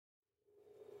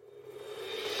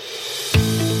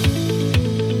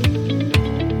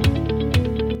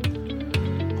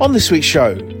On this week's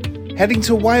show, heading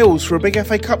to Wales for a big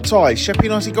FA Cup tie, Sheffield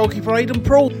United goalkeeper Aidan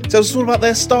Proul tells us all about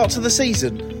their start to the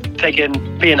season.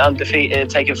 Being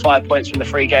undefeated, taking 5 points from the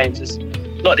 3 games is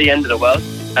not the end of the world,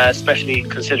 especially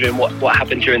considering what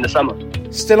happened during the summer.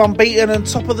 Still unbeaten and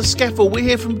top of the scaffold, we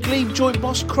hear from Glebe joint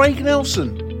boss Craig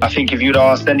Nelson. I think if you'd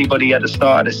asked anybody at the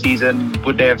start of the season,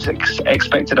 would they have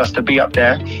expected us to be up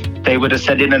there? They would have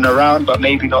said in and around, but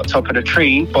maybe not top of the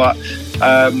tree. But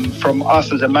from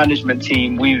us as a management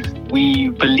team, we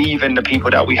believe in the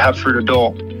people that we have through the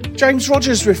door. James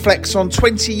Rogers reflects on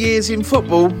 20 years in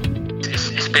football.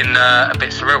 It's been a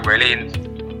bit surreal, really,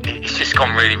 and it's just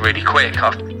gone really, really quick.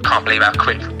 I can't believe how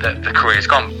quick the career's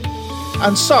gone.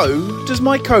 And so does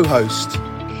my co-host.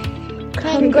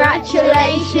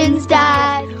 Congratulations,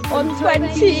 Dad, on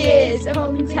 20 years of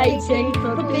commentating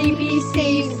for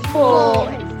BBC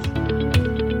Sport.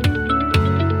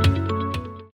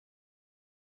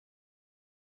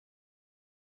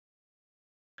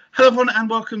 Hello everyone and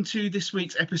welcome to this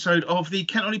week's episode of the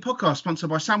Kent Only podcast, sponsored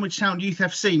by Sandwich Town Youth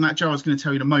FC. Matt Jarrard is going to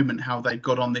tell you in a moment how they've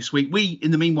got on this week. We,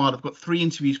 in the meanwhile, have got 3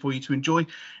 interviews for you to enjoy,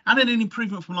 and in an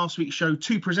improvement from last week's show,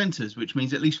 2 presenters, which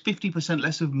means at least 50%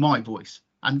 less of my voice.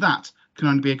 And that can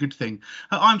only be a good thing.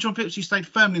 I'm John Phipps, who stayed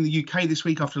firmly in the UK this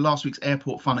week after last week's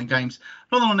airport fun and games.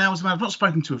 Not long now, as a man I've not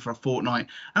spoken to for a fortnight.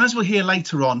 And as we'll hear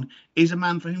later on, is a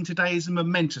man for whom today is a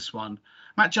momentous one.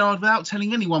 Matt Jarrard, without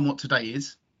telling anyone what today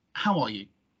is, how are you?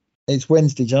 It's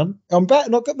Wednesday, John. I'm back.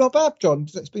 Not bad, John.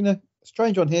 It's been a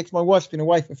strange one here because my wife's been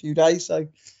away for a few days, so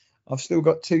I've still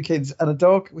got 2 kids and a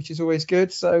dog, which is always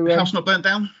good. So house not burnt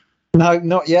down? No,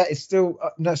 not yet. It's still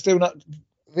not.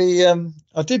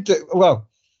 I did do well.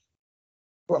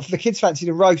 The kids fancied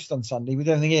a roast on Sunday with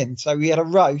everything in, so we had a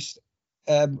roast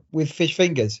with fish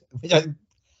fingers,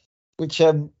 which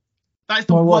that is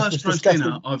the worst roast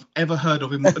dinner I've ever heard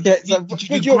of. Yeah, so did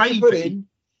you do gravy?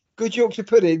 Good Yorkshire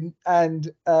pudding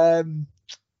and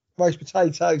roast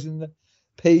potatoes and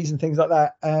peas and things like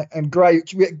that, and gravy.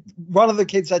 One of the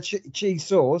kids had cheese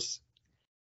sauce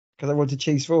because I wanted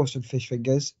cheese sauce and fish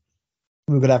fingers.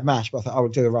 We were going to have mash, but I thought I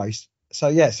would do a roast. So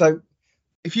yeah, so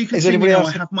if you can see me now,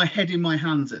 I have my head in my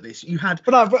hands at this. You had,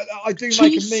 but I do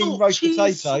make a mean roast potato,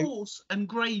 cheese sauce and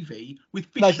gravy with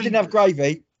fish. No, she didn't have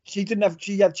gravy. She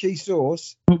had cheese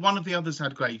sauce. But one of the others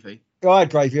had gravy. I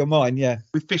had gravy on mine, yeah,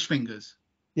 with fish fingers.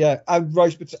 Yeah, and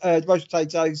roast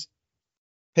potatoes,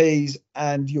 peas,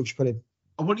 and Yorkshire pudding.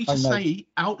 I want you to say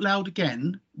out loud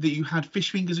again that you had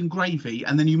fish fingers and gravy,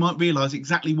 and then you might realise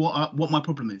exactly what my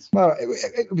problem is. Well,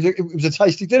 it was a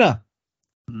tasty dinner.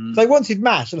 They wanted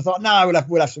mash, and I thought, no,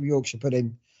 we'll have some Yorkshire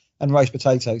pudding and roast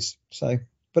potatoes. So,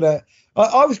 but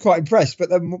I was quite impressed, but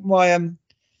then my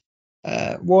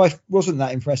wife wasn't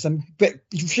that impressed, but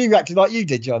she reacted like you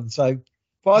did, John. So,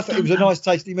 but I thought it was a nice,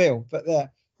 tasty meal. But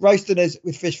roast dinners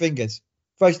with fish fingers.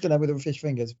 Roast dinner with fish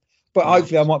fingers. But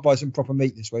hopefully I might buy some proper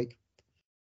meat this week.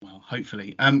 Well,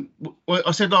 hopefully. Well, I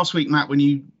said last week, Matt, when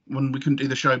we couldn't do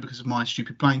the show because of my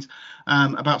stupid planes,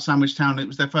 about Sandwich Town, it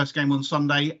was their first game on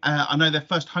Sunday. I know their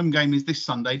first home game is this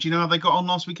Sunday. Do you know how they got on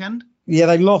last weekend? Yeah,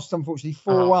 they lost, unfortunately,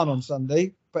 4-1 on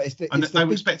Sunday. But they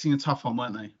were expecting a tough one,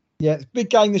 weren't they? Yeah, it's a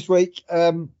big game this week.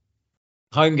 Home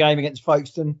game against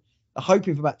Folkestone. They're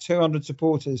hoping for about 200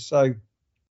 supporters, so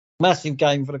massive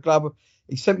game for the club.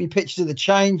 He sent me pictures of the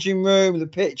changing room, the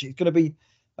pitch. It's going to be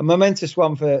a momentous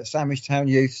one for Sandwich Town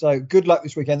Youth. So good luck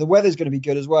this weekend. The weather's going to be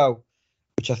good as well,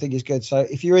 which I think is good. So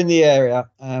if you're in the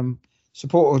area,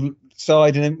 support the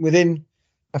side, and within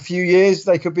a few years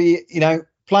they could be,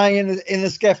 playing in the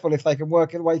scaffold if they can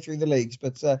work their way through the leagues.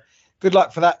 But good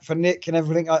luck for that for Nick and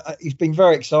everything. He's been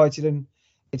very excited, and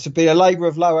it's been a labour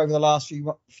of love over the last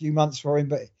few months for him.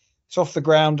 But it's off the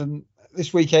ground, and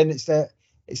this weekend it's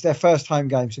their first home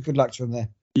game, so good luck to them there.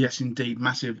 Yes, indeed.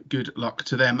 Massive good luck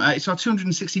to them. It's our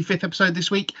 265th episode this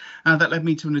week. That led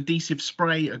me to an adhesive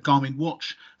spray, a Garmin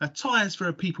watch, tyres for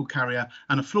a people carrier,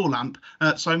 and a floor lamp.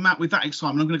 So, Matt, with that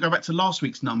excitement, I'm going to go back to last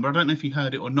week's number. I don't know if you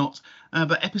heard it or not,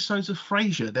 but episodes of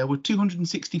Frasier. There were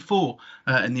 264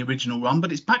 in the original run,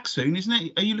 but it's back soon, isn't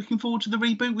it? Are you looking forward to the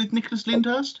reboot with Nicholas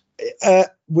Lyndhurst?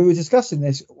 We were discussing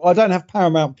this. I don't have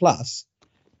Paramount Plus,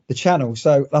 the channel,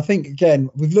 so I think, again,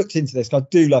 we've looked into this. I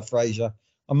do love Frasier.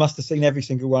 I must have seen every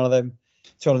single one of them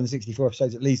 264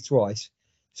 episodes at least twice.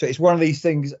 So it's one of these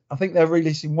things. I think they're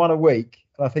releasing one a week.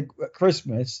 And I think at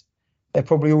Christmas, they're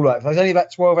probably all like, there's only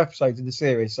about 12 episodes in the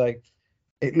series. So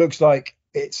it looks like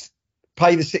it's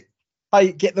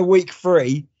get the week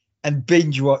free and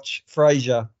binge watch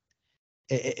Frasier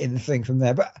in the thing from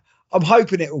there. But I'm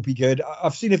hoping it will be good.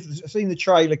 I've seen the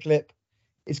trailer clip.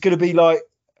 It's going to be like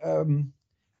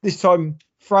this time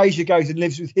Frasier goes and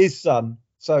lives with his son.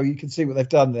 So you can see what they've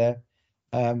done there.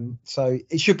 So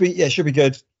it should be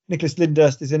good. Nicholas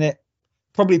Lyndhurst is in it,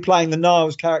 probably playing the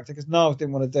Niles character because Niles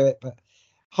didn't want to do it, but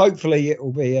hopefully it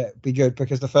will be good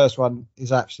because the first one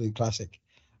is absolute classic.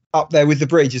 Up there with The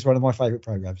Bridge is one of my favourite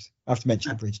programmes. I have to mention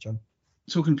The Bridge, John.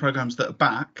 Talking programmes that are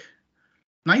back,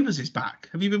 Neighbours is back.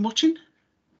 Have you been watching?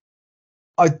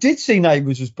 I did see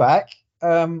Neighbours was back.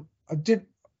 I did.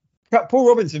 Paul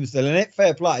Robinson was still in it.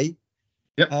 Fair play.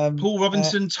 Yep. Paul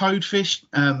Robinson, Toadfish,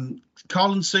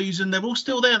 Carl and Susan. They're all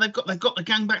still there. They've got the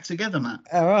gang back together, Matt.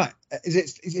 All right.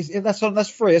 That's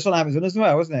free? It's on Amazon as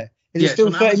well, isn't it? Is it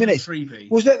still 30 Amazon minutes?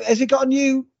 Freebie. Has it got a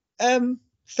new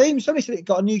theme? Somebody said it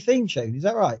got a new theme tune. Is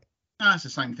that right? No, it's the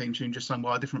same theme tune, just sung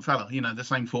by a different fella. You know, the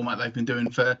same format they've been doing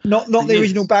for not the years.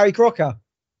 original Barry Crocker.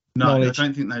 No, knowledge. I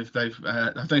don't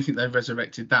think they've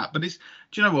resurrected that. But it's,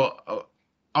 do you know what?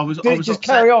 I was just upset.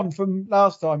 carry on from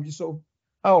last time. Just sort of,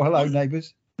 oh, hello,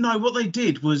 neighbours. No, what they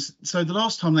did was, so the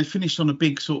last time they finished on a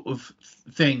big sort of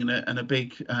thing and a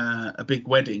big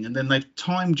wedding, and then they've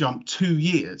time jumped 2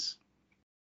 years.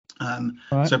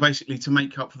 Right. So basically to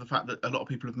make up for the fact that a lot of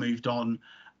people have moved on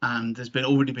and there's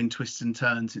already been twists and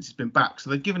turns since it's been back.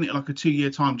 So they've given it like a 2-year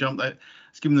time jump.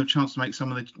 It's given them a chance to make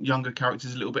some of the younger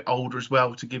characters a little bit older as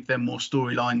well, to give them more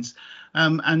storylines.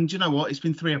 And you know what? It's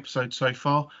been 3 episodes so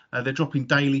far. They're dropping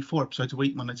daily, 4 episodes a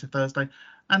week, Monday to Thursday.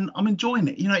 And I'm enjoying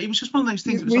it. You know, it was just one of those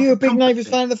things. Were you a big Neighbours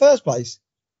fan in the first place?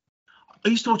 I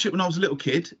used to watch it when I was a little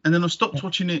kid, and then I stopped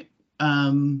watching it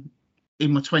in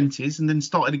my 20s, and then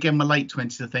started again my late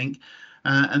 20s, I think.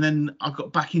 And then I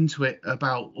got back into it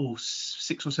about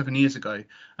 6 or 7 years ago.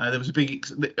 There was a big.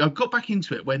 I got back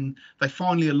into it when they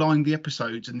finally aligned the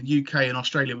episodes, and the UK and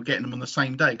Australia were getting them on the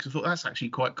same day, because I thought that's actually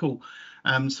quite cool.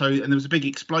 And there was a big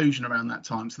explosion around that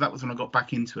time. So that was when I got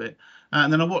back into it.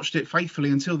 And then I watched it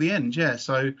faithfully until the end. Yeah.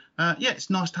 So it's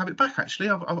nice to have it back. Actually,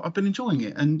 I've been enjoying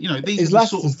it. And you know, these are the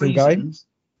sort of reasons. Going?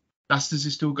 Laster's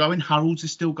is still going. Harold's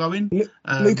is still going.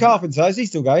 Luke Carpenter, is he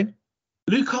still going?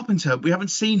 Luke Carpenter, we haven't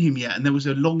seen him yet, and there was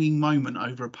a longing moment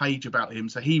over a page about him,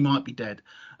 so he might be dead.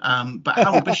 But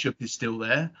Harold Bishop is still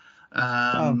there.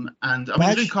 And I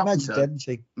mean, Luke Carpenter,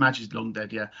 Madge is long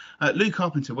dead, yeah. Luke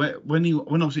Carpenter,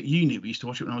 when I was at uni, we used to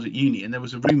watch it when I was at uni, and there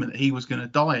was a rumour that he was going to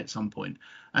die at some point.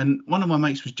 And one of my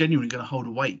mates was genuinely going to hold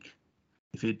a wake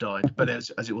if he had died, but as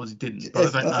it was, he didn't.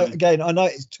 But I don't know. Again, I know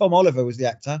it's Tom Oliver was the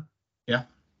actor. Yeah.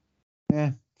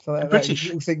 Yeah. So British.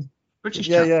 British.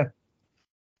 Yeah, chap. Yeah.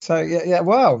 So yeah.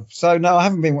 Wow. So no, I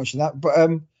haven't been watching that. But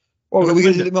we're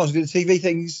going to do the TV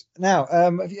things now.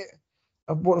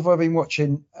 What have I been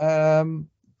watching?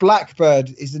 Blackbird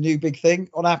is the new big thing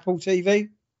on Apple TV.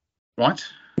 Right.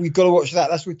 We've got to watch that.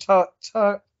 That's with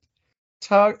Taron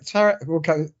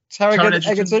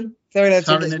Egerton.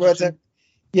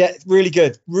 Yeah, it's really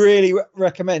good. Really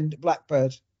recommend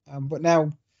Blackbird. But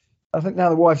now, I think now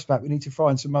the wife's back, we need to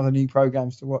find some other new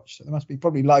programs to watch. So there must be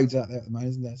probably loads out there at the moment,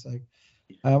 isn't there? So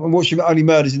I'm watching Only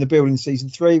Murders in the Building season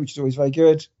 3, which is always very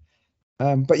good.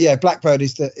 But yeah, Blackbird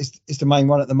is the main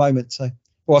one at the moment. So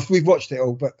we've watched it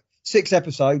all, but 6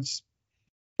 episodes,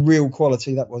 real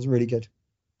quality. That was really good.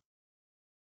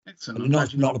 Excellent.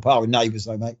 Not the part with Neighbours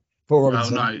though, mate. Paul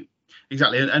Robinson. Well, no,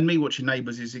 exactly. And me watching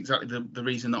Neighbours is exactly the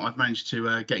reason that I've managed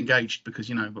to get engaged, because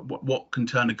you know what can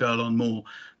turn a girl on more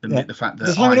than the fact that.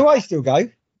 Does Home and Away still go?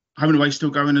 Home and Away still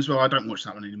going as well. I don't watch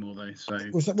that one anymore though. So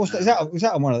was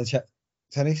that on one of the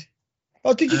tellies?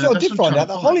 Oh, did you? I did find out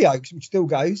that Hollyoaks, which still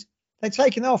goes, they've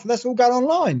taken off. That's all going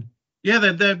online. Yeah,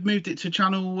 they've moved it to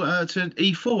channel to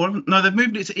E4. No, they've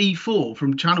moved it to E4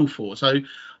 from Channel 4. So,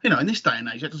 you know, in this day and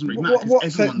age, that doesn't really matter.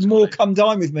 So more Come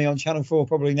Dine With Me on Channel 4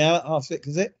 probably now at 6:30,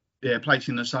 is it? Yeah, Place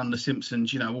in the Sun, The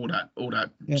Simpsons, you know, all that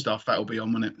stuff, that'll be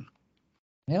on, won't it?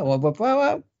 Yeah,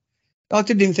 well, I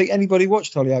didn't even think anybody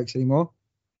watched Hollyoaks anymore.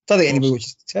 Don't think anybody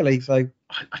watches telly. So,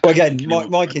 again,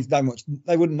 my kids don't watch.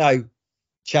 They wouldn't know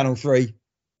Channel 3.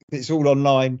 It's all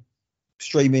online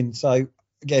streaming. So,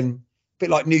 again, bit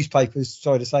like newspapers,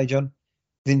 sorry to say, John.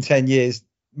 Within 10 years,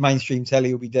 mainstream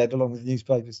telly will be dead along with the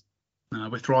newspapers.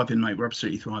 We're thriving, mate. We're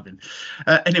absolutely thriving.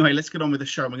 Anyway, let's get on with the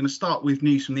show. We're going to start with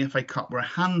news from the FA Cup, where a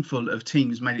handful of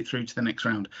teams made it through to the next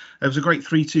round. There was a great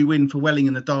 3-2 win for Welling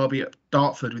in the derby at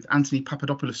Dartford, with Anthony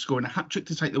Papadopoulos scoring a hat-trick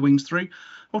to take the Wings through,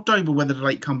 while Dover weathered a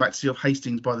late comeback to see off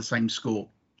Hastings by the same score.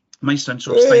 Maidstone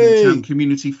saw a staying town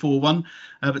Community 4-1,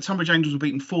 but Tunbridge Angels were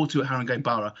beaten 4-2 at Haringey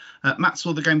Borough. Matt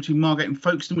saw the game between Margate and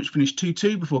Folkestone, which finished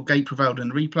 2-2 before Gate prevailed in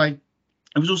the replay.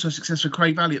 It was also a success for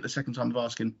Craig Valley at the second time of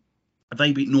asking.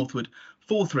 They beat Northwood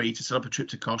 4-3 to set up a trip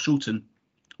to Carshalton.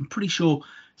 I'm pretty sure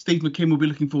Steve McKim will be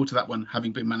looking forward to that one,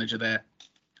 having been manager there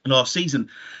last season.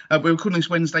 We're recording this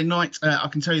Wednesday night. I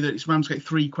can tell you that it's Ramsgate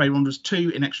 3, Cray Wanderers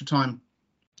 2 in extra time.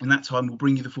 In that time, we'll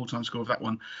bring you the full-time score of that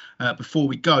one. Before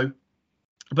we go,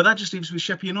 But that just leaves us with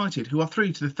Sheppey United, who are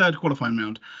through to the third qualifying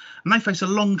round. And they face a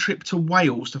long trip to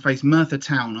Wales to face Merthyr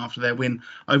Town after their win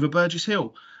over Burgess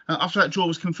Hill. After that draw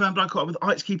was confirmed, I caught up with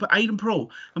Ajax keeper Aidan Prohl,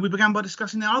 and we began by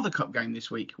discussing their other cup game this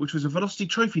week, which was a Velocity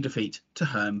Trophy defeat to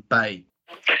Herne Bay.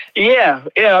 Yeah.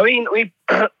 I mean, we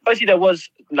obviously there was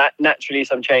naturally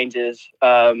some changes.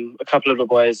 A couple of the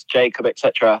boys, Jacob,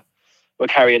 etc., were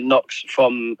carrying knocks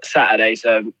from Saturday,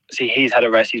 so see, he's had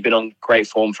a rest. He's been on great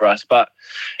form for us. But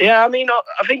yeah, I mean,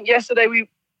 I think yesterday we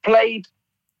played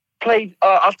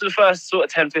after the first sort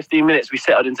of 10-15 minutes, we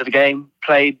settled into the game,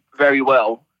 played very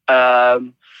well.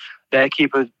 Their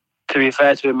keeper, to be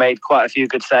fair to him, made quite a few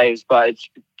good saves, but it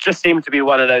just seemed to be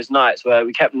one of those nights where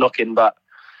we kept knocking, but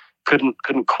couldn't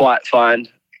quite find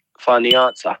the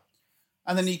answer.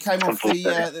 And then you came off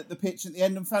the pitch at the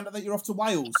end and found out that you're off to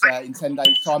Wales in 10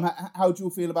 days' time. How do you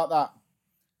all feel about that?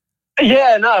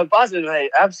 Yeah, no, buzzing,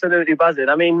 mate. Absolutely buzzing.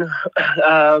 I mean,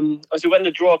 obviously when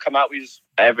the draw came out,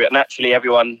 naturally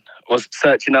everyone was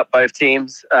searching up both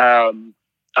teams.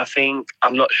 I think,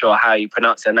 I'm not sure how you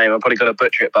pronounce their name. I'm probably going to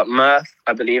butcher it, but Merth,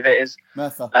 I believe it is.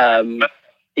 Merthyr.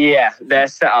 Yeah, their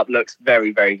setup looks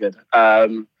very, very good. I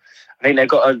think they've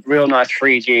got a real nice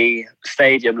 3G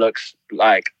stadium. Looks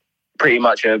like pretty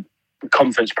much a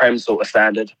conference prem sort of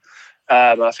standard.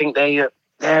 I think their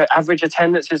average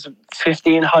attendance is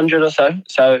 1,500 or so.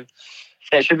 So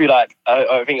it should be like,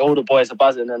 I think all the boys are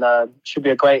buzzing, and should be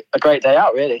a great day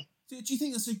out, really. Do you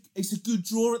think it's a good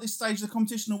draw at this stage of the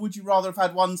competition, or would you rather have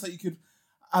had one so you could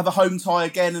have a home tie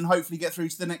again and hopefully get through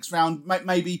to the next round,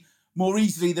 maybe more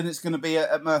easily than it's going to be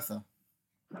at Merthyr?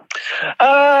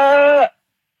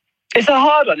 It's a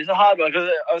hard one because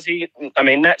obviously, I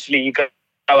mean, naturally you go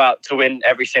out to win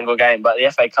every single game, but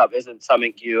the FA Cup isn't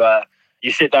something you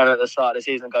sit down at the start of the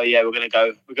season and go, yeah, we're gonna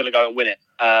go and win it.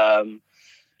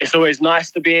 It's always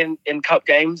nice to be in cup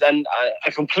games, and I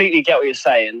completely get what you're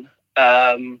saying.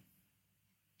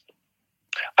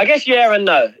 I guess yeah and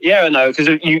no, because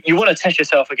you want to test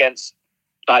yourself against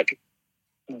like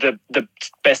the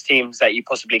best teams that you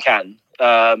possibly can.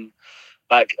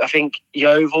 Like I think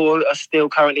Yeovil are still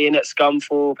currently in at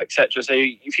Scunthorpe, etc. So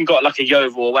if you got like a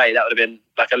Yeovil away, that would have been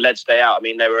like a ledge day out. I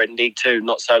mean, they were in League Two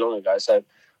not so long ago, so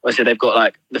obviously they've got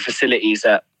like the facilities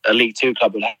that a League Two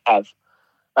club would have.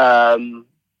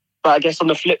 But I guess on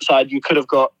the flip side, you could have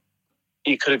got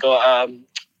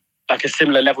like a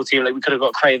similar level team. Like we could have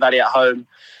got Cray Valley at home,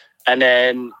 and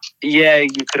then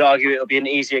you could argue it'll be an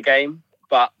easier game.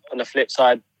 But on the flip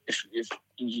side, if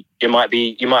you might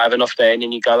have an off day, and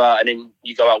then you go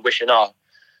out wishing,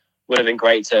 would have been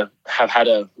great to have had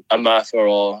a Merthyr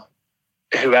or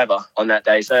whoever on that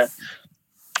day. So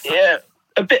yeah,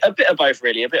 a bit of both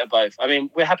really, a bit of both. I mean,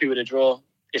 we're happy with a draw.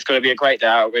 It's going to be a great day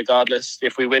out regardless.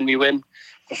 If we win, we win.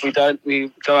 If we don't,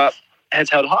 we go out heads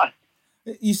held high.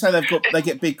 You say they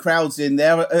get big crowds in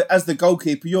there. As the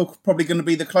goalkeeper, you're probably going to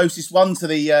be the closest one to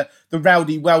the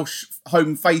rowdy Welsh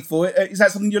home faithful. Is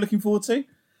that something you're looking forward to?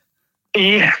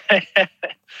 Yeah,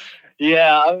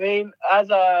 yeah. I mean, as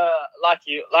like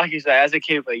you say, as a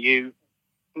keeper, you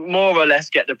more or less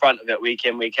get the brunt of it week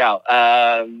in, week out,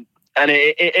 and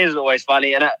it is always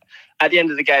funny. And at the end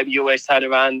of the game, you always turn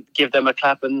around, give them a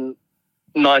clap, and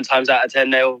 9 times out of 10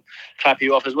 they'll clap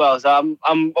you off as well. So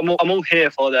I'm all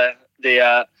here for the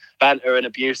banter and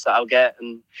abuse that I'll get,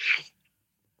 and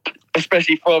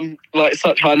especially from like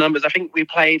such high numbers. I think we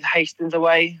played Hastings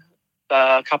away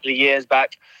a couple of years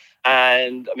back,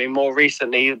 and I mean more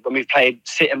recently when we've played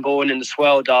Sittingbourne in the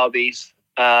Swell derbies,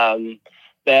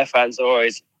 their fans are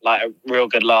always like a real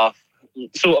good laugh.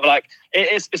 Sort of like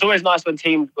it's always nice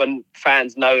when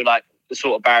fans know like the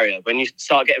sort of barrier. When you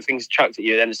start getting things chucked at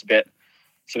you, then it's a bit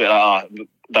like,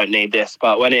 don't need this.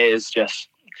 But when it is just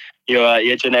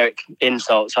your generic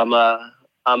insults, I'm a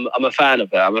fan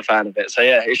of it. I'm a fan of it. So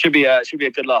yeah, it should be a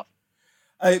good laugh.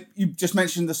 You just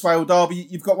mentioned the Swale derby.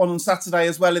 You've got one on Saturday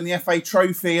as well in the FA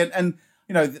Trophy, and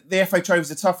you know the FA Trophy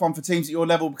is a tough one for teams at your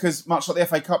level because much like the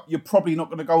FA Cup, you're probably not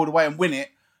going to go all the way and win it,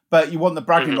 but you want the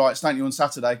bragging rights, don't you, on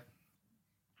Saturday?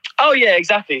 Oh yeah,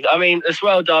 exactly. I mean, the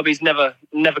Swale derby's never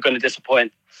going to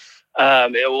disappoint.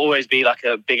 It will always be like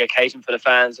a big occasion for the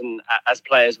fans, and as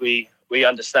players, we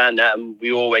understand that, and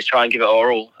we always try and give it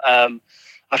our all.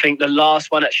 I think the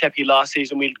last one at Sheppey last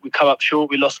season, we come up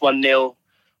short. We lost 1-0.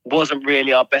 Wasn't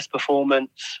really our best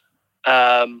performance.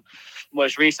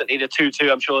 Most recently, the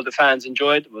 2-2, I'm sure the fans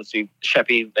enjoyed. Obviously,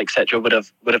 Sheppey, etc., would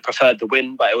have preferred the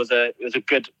win, but it was a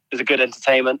good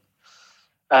entertainment.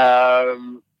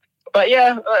 But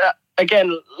yeah,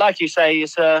 again, like you say,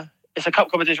 it's a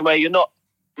cup competition where you're not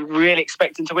really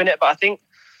expecting to win it. But I think,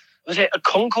 was it a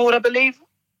Concord, I believe,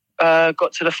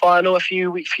 got to the final a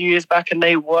few years back, and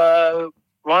they were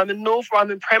Ryman North,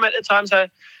 Ryman Prem at the time. So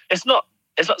it's not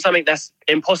something that's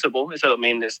impossible. It's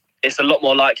a lot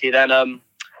more likely than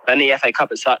the FA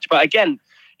Cup as such. But again,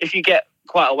 if you get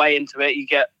quite a way into it,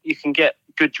 you can get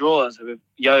good draws with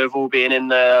Yeovil being in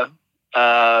there,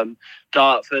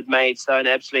 Dartford, Maidstone,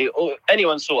 Ebbsfleet, or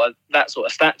anyone that sort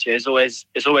of stature is always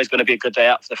going to be a good day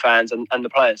out for the fans and the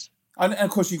players. And of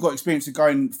course, you've got experience of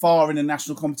going far in a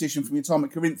national competition from your time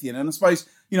at Corinthian, and I suppose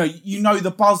you know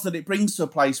the buzz that it brings to a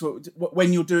place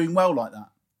when you're doing well like that.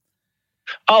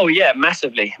 Oh yeah,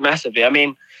 massively. I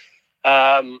mean,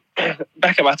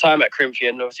 back at my time at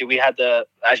Corinthian, obviously we had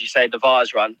as you say, the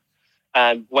Vars run,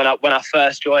 and when I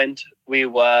first joined, we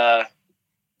always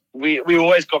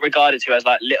got regarded to as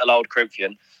like little old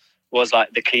Corinthian, was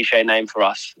like the cliche name for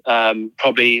us.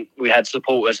 Probably we had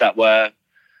supporters that were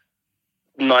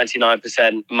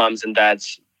 99% mums and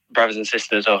dads, brothers and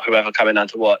sisters, or whoever coming down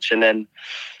to watch. And then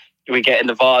we get in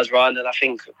the Vars run, and I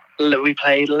think we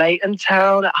played Leighton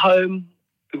Town at home.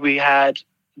 We had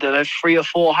the 300 or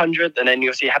 400, and then you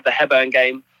obviously have the Hebburn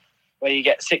game where you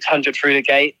get 600 through the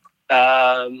gate.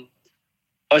 Obviously,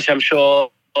 I'm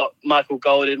sure Michael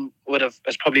Golden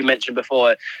has probably mentioned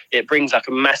before, it brings like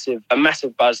a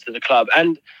massive buzz to the club.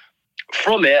 And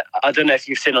from it, I don't know if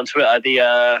you've seen on Twitter,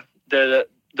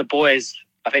 the boys,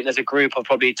 I think there's a group of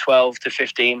probably 12 to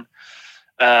 15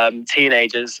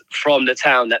 teenagers from the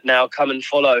town that now come and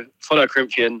follow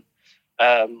Corinthian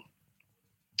home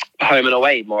and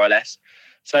away, more or less.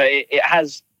 So it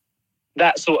has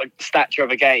that sort of stature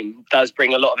of a game, does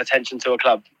bring a lot of attention to a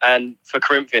club. And for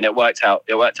Corinthian, it worked out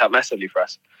massively for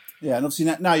us. Yeah, and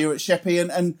obviously now you're at Sheppey,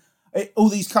 and all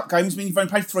these cup games, I mean, you've only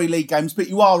played 3 league games, but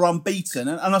you are unbeaten.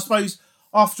 And I suppose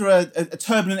after a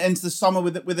turbulent end to the summer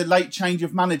with a late change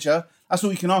of manager, that's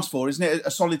all you can ask for, isn't it?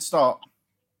 A solid start.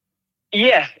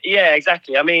 Yeah,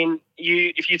 exactly. I mean,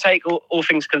 if you take all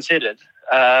things considered,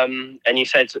 and you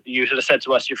should have said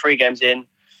to us, you're 3 games in,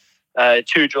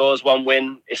 2 draws, 1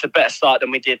 win. It's a better start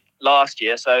than we did last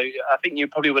year. So I think you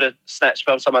probably would have snatched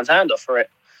someone's hand off for it,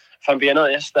 if I'm being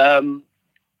honest.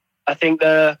 I think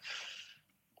the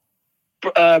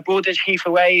Broadridge Heath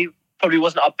away probably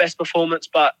wasn't our best performance,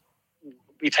 but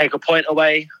we take a point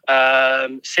away.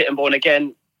 Sittingbourne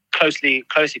again, closely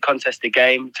contested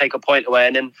game, take a point away,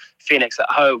 and then Phoenix at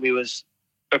home, we was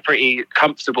a pretty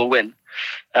comfortable win.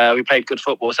 We played good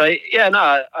football. So yeah,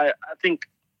 no, I think,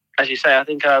 as you say, I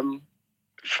think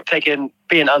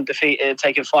being undefeated,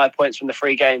 taking 5 points from the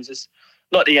 3 games is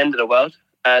not the end of the world,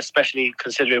 especially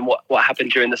considering what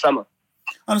happened during the summer.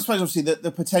 And I suppose obviously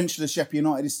the potential of Sheppey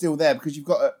United is still there because you've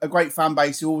got a great fan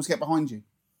base who always get behind you.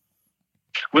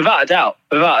 Without a doubt.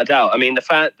 I mean,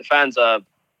 the fans are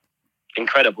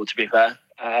incredible, to be fair.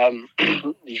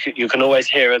 You can always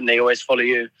hear them. They always follow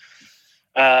you.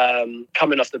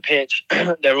 Coming off the pitch,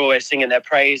 they're always singing their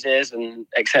praises and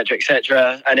et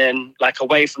cetera. And then, like,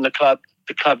 away from the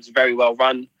club's very well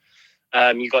run.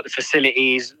 You've got the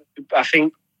facilities. I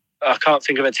can't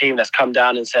think of a team that's come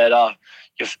down and said,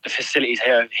 the facilities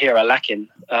here are lacking.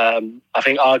 I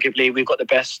think arguably we've got the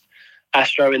best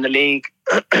Astro in the league.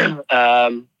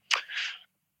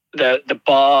 The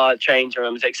bar, change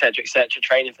rooms, et cetera,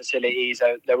 training facilities,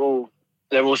 they're all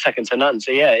second to none.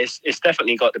 So yeah, it's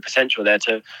definitely got the potential there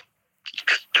to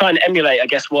try and emulate, I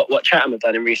guess, what Chatham have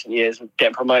done in recent years,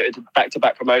 getting promoted,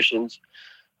 back-to-back promotions.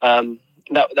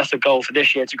 That's a goal for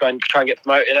this year, to go and try and get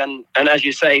promoted and as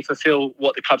you say, fulfil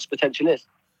what the club's potential is.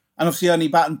 And obviously Ernie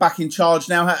Batten back in charge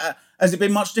now. Has it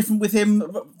been much different with him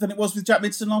than it was with Jack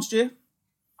Midson last year?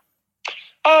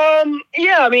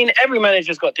 Yeah, I mean, every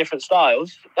manager's got different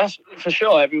styles. That's for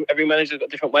sure. Every manager's got a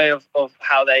different way of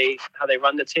how they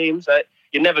run the team. So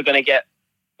you're never going to get.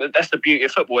 That's the beauty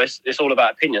of football. It's all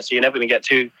about opinion. So you're never going to get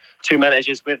two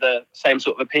managers with the same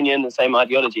sort of opinion and same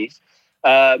ideologies. But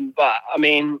I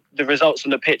mean, the results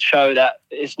on the pitch show that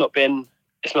it's not been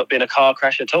a car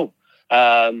crash at all.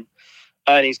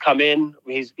 Ernie's come in.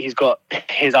 He's got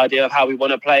his idea of how we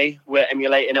want to play. We're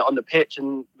emulating it on the pitch,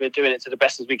 and we're doing it to the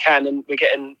best as we can, and we're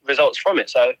getting results from it.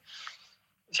 So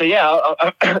yeah,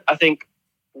 I think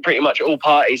pretty much all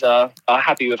parties are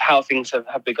happy with how things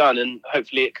have begun, and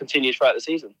hopefully it continues throughout the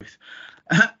season.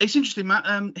 It's interesting,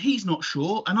 Matt. He's not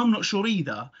sure, and I'm not sure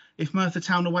either, if Merthyr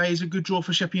Town away is a good draw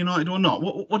for Sheppey United or not.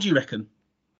 What do you reckon?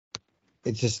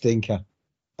 It's a stinker.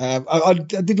 I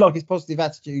did like his positive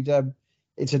attitude.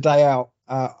 It's a day out.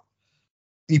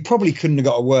 You probably couldn't have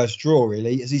got a worse draw,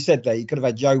 really. As he said there, you could have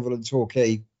had Yeovil and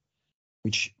Torquay,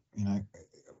 which,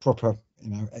 proper,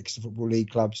 extra football league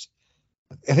clubs.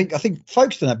 I think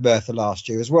Folkestone had Merthyr last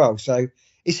year as well. So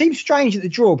it seems strange at the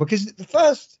draw, because the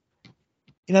first,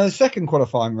 the second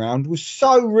qualifying round was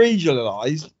so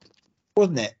regionalised,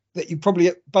 wasn't it? that you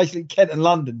probably basically Kent and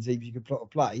London teams you could plot a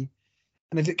play,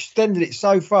 and they've extended it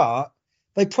so far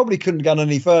they probably couldn't have gone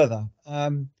any further.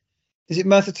 Is it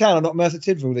Merthyr Town or not Merthyr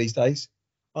Tydfil these days?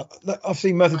 I've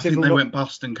seen Merthyr Tydfil. I think they went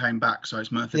bust and came back, so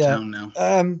it's Merthyr Town now.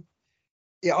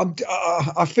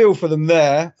 I feel for them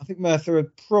there. I think Merthyr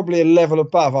are probably a level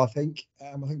above. I think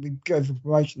we go for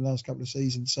promotion the last couple of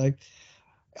seasons, so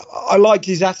I liked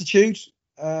his attitude.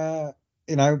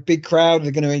 Big crowd,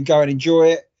 they're going to go and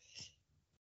enjoy it.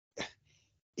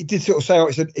 He did sort of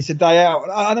say, it's a day out,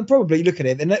 and I'm probably look at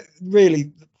it. And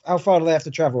really, how far do they have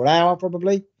to travel? An hour,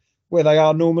 probably, where they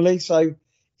are normally. So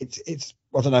it's.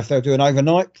 I don't know if they'll do an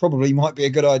overnight. Probably might be a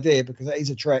good idea because it is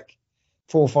a trek,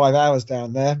 4 or 5 hours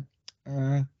down there.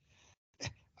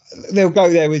 They'll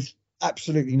go there with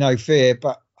absolutely no fear,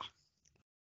 but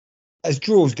as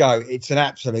draws go, it's an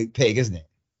absolute pig, isn't it?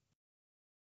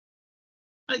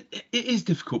 It is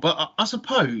difficult, but I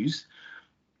suppose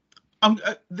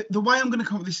the way I'm going to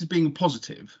come up with this as being a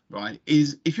positive, right,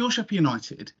 is if you're Sheffield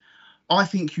United, I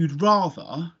think you'd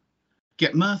rather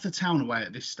get Merthyr Town away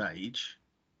at this stage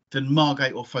than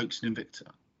Margate or Folkestone Invicta.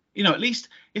 At least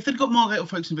if they'd got Margate or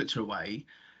Folkestone Invicta away,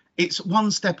 it's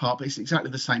one step up. It's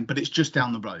exactly the same, but it's just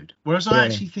down the road. Whereas I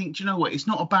actually think, do you know what? It's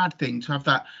not a bad thing to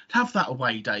have that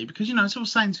away day because as I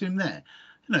was saying to him there,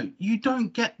 you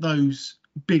don't get those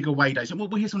big away days. And we'll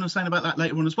hear someone saying about that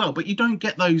later on as well. But you don't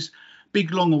get those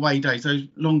big long away days, those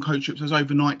long coach trips, those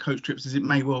overnight coach trips, as it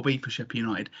may well be for Sheffield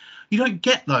United. You don't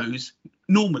get those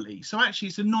normally. So actually,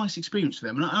 it's a nice experience for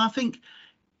them. And I think,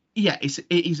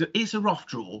 it's a rough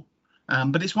draw.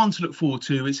 But it's one to look forward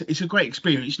to. It's a great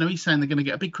experience. He's saying they're going to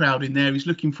get a big crowd in there. He's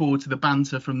looking forward to the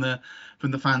banter from the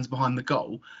fans behind the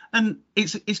goal, and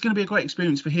it's going to be a great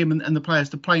experience for him and the players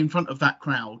to play in front of that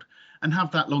crowd and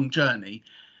have that long journey.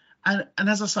 And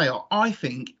as I say, I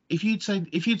think if you'd said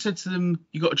to them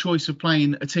you got a choice of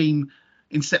playing a team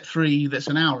in step 3 that's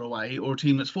an hour away or a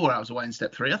team that's 4 hours away in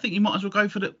step 3, I think you might as well go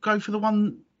for the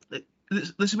one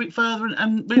that's a bit further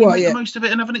and really make the most of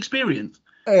it and have an experience.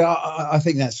 I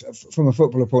think that's from a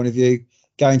footballer point of view,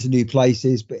 going to new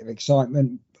places, bit of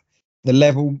excitement. The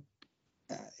level,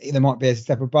 they might be a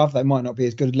step above. They might not be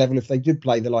as good a level if they did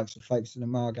play the likes of Folkestone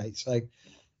and Margate. So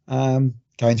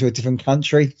going to a different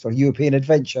country, sort of European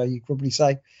adventure, you could probably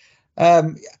say.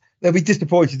 They'll be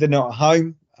disappointed they're not at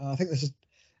home. I think this is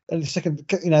the second.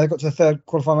 They got to the third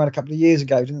qualifying round a couple of years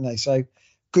ago, didn't they? So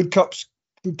good cup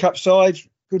side,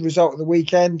 good result at the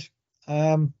weekend.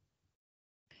 And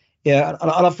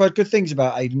I've heard good things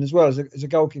about Aidan as well as a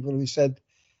goalkeeper. We said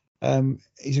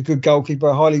he's a good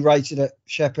goalkeeper, highly rated at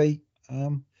Sheppey,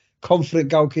 confident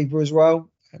goalkeeper as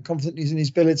well, confident in his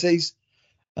abilities.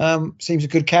 Seems a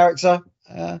good character.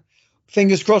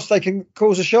 Fingers crossed they can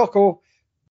cause a shock, or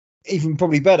even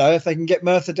probably better if they can get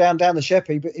Merthyr down the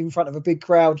Sheppey, but in front of a big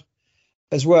crowd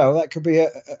as well. That could be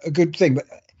a good thing, but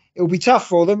it will be tough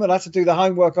for them. They'll have to do the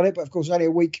homework on it, but of course only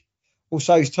a week or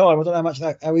so's time. I don't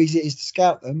know how easy it is to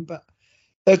scout them, but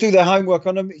they'll do their homework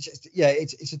on them. It's just,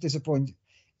 it's a disappointing.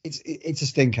 It's a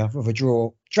stinker of a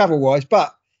draw travel wise,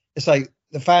 but I say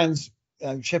the fans,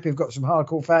 Sheppey have got some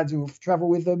hardcore fans who will travel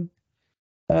with them,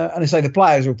 and I say the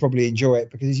players will probably enjoy it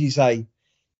because, as you say,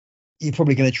 you're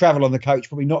probably going to travel on the coach.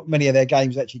 Probably not many of their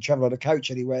games actually travel on a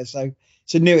coach anywhere, so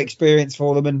it's a new experience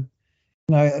for them, and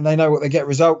and they know what they get.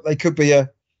 Result, they could be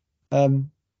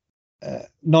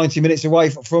 90 minutes away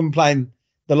from playing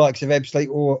the likes of Ebbsfleet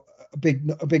or a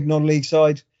big non-league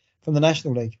side from the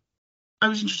National League. I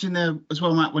was interested in there as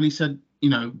well, Matt, when he said,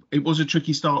 it was a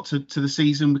tricky start to the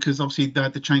season because obviously they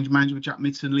had the change of manager with Jack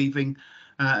Midson leaving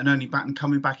and Ernie Batten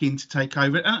coming back in to take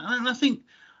over. And I think,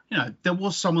 there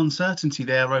was some uncertainty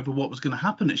there over what was going to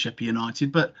happen at Sheffield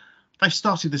United, but they've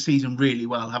started the season really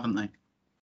well, haven't they?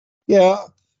 Yeah,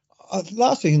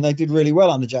 last season they did really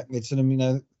well under Jack Midson. I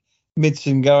mean,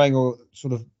 Midson going or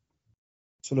sort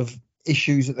of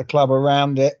issues at the club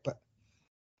around it, but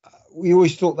we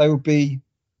always thought they would be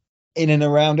in and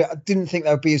around it. I didn't think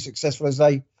they would be as successful as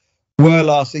they were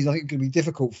last season. I think it could be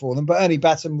difficult for them, but Ernie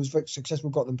Batten was very successful,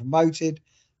 got them promoted,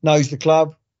 knows the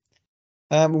club,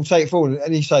 we'll take it forward.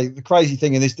 And you say the crazy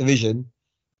thing in this division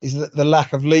is that the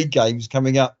lack of league games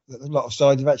coming up that a lot of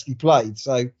sides have actually played.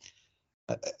 So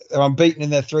they're unbeaten in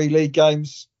their 3 league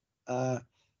games.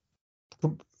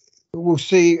 We'll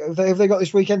see. Have they got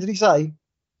this weekend, did he say?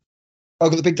 Oh,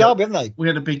 got the big derby, haven't they? We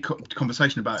had a big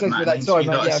conversation about it, Matt. Sorry,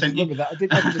 mate. I remember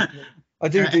that. I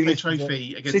do FA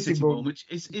Trophy against Sittingbourne, which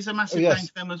is a massive game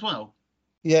for them as well.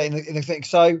 Yeah, in the thing.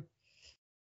 So,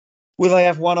 will they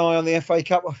have one eye on the FA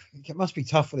Cup? It must be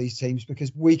tough for these teams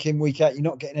because week in, week out, you're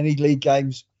not getting any league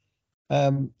games.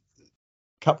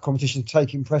 Cup competition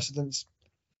taking precedence.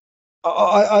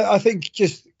 I think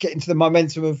just getting to the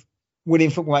momentum of winning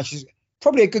football matches,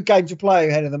 probably a good game to play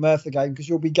ahead of the Merthyr game, because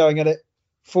you'll be going at it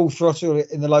full throttle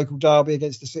in the local derby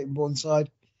against the Sittingbourne side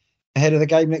ahead of the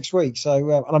game next week.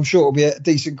 So, and I'm sure it'll be a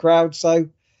decent crowd. So,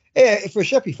 yeah, if you're a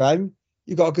Sheppey fan,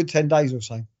 you've got a good 10 days or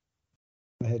so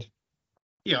ahead.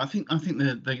 Yeah, I think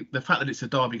the fact that it's a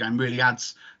derby game really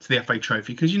adds to the FA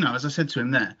Trophy, because, as I said to him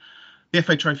there, the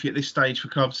FA Trophy at this stage for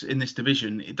clubs in this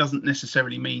division, it doesn't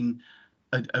necessarily mean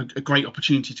a great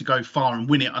opportunity to go far and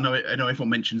win it. I know everyone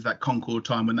mentions that Concord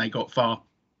time when they got far.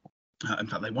 In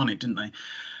fact, they won it, didn't they?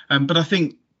 But I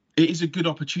think it is a good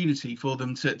opportunity for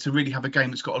them to really have a game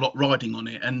that's got a lot riding on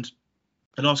it. And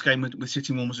the last game with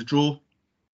Sittingbourne was a draw.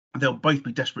 They'll both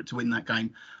be desperate to win that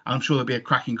game. And I'm sure there'll be a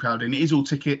cracking crowd. And it is all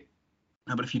ticket.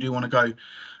 But if you do want to go,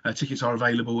 tickets are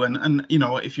available. And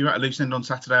if you're at a loose end on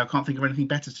Saturday, I can't think of anything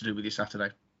better to do with your Saturday.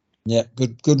 Yeah,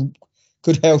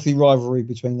 good healthy rivalry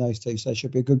between those two. So it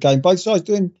should be a good game. Both sides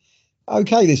doing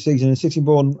okay this season. And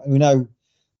Sittingbourne, we know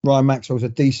Ryan Maxwell's a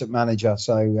decent manager.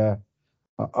 So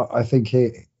I think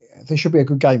there should be a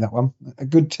good game, that one. A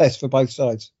good test for both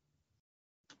sides.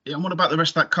 Yeah, and what about the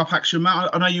rest of that cup action,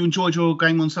 Matt? I know you enjoyed your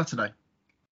game on Saturday.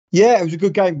 Yeah, it was a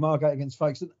good game, Margate against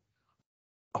Folkestone.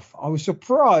 I was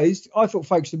surprised. I thought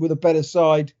Folkestone were the better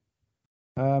side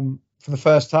for the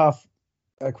first half.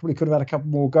 Probably could have had a couple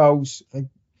more goals. They've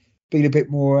been a bit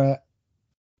more,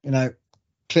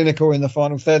 clinical in the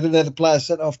final third. They're the player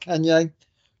sent off Kanye.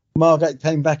 Margate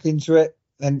came back into it.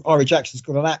 Then Ira Jackson's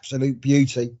got an absolute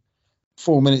beauty.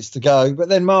 4 minutes to go. But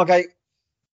then Margate,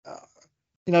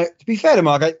 to be fair to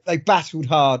Margate, they battled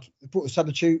hard. They put a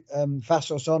substitute,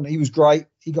 Fassos on. He was great.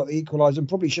 He got the equaliser and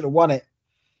probably should have won it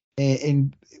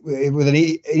with an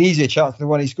easier chance than the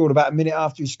one he scored about a minute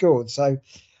after he scored. So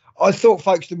I thought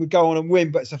Folkestone would go on and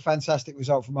win, but it's a fantastic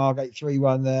result for Margate,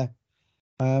 3-1 there.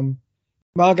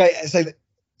 Margate, I say,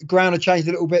 the ground had changed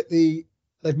a little bit.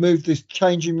 They've moved the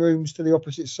changing rooms to the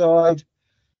opposite side.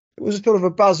 It was a sort of a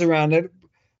buzz around it.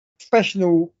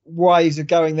 Professional ways of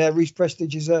going there. Reece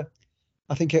Prestige is I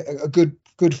think a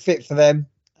good fit for them.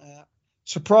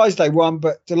 Surprised they won,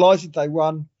 but delighted they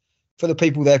won for the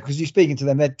people there, because you're speaking to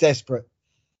them, they're desperate,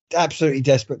 absolutely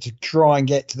desperate to try and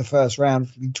get to the first round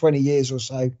for 20 years or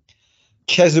so.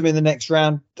 Chesham in the next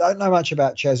round. Don't know much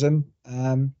about Chesham.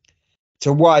 It's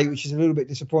away, which is a little bit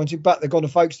disappointing, but they've gone to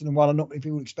Folkestone and won, and not many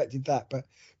people expected that. But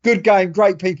good game,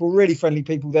 great people, really friendly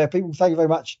people there. People, thank you very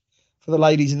much for the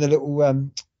ladies in the little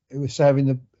who were serving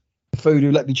the food,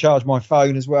 who let me charge my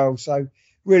phone as well. So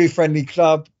really friendly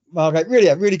club. Margate,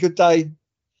 really good day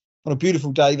on a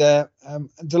beautiful day there. And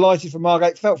delighted for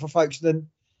Margate, felt for Folkestone.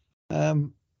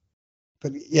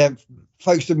 But yeah,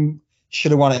 Folkestone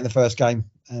should have won it in the first game.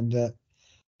 And I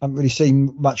haven't really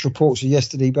seen much reports of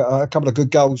yesterday, but a couple of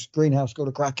good goals. Greenhouse scored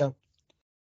a cracker.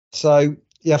 So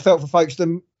yeah, felt for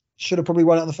Folkestone, should have probably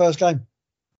won it in the first game.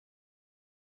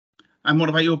 And what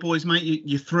about your boys, mate?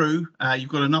 You're through. You've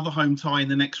got another home tie in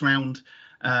the next round.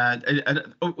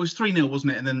 It was 3-0,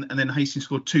 wasn't it? And then Hastings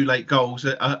scored 2 late goals.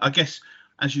 I guess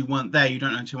as you weren't there, you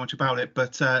don't know too much about it.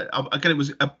 But again, it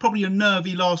was probably a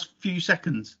nervy last few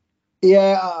seconds.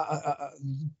 Yeah,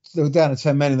 they were down to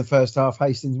 10 men in the first half.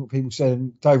 Hastings, what people said,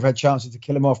 and Dover had chances to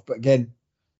kill them off. But again,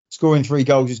 scoring 3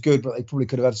 goals is good, but they probably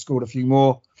could have had scored a few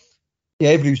more. Yeah,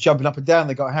 everybody was jumping up and down.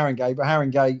 They got Haringey, but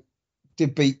Haringey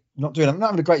did beat, not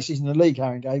having a great season in the league,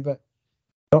 Haringey, but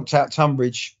knocked out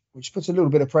Tunbridge, which puts a little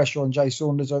bit of pressure on Jay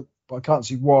Saunders, but I can't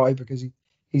see why, because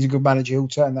he's a good manager. He'll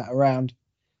turn that around.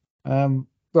 Well,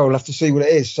 we'll have to see what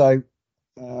it is. So,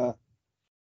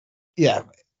 yeah,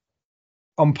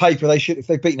 on paper, they should, if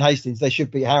they've beaten Hastings, they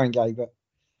should beat Haringey, but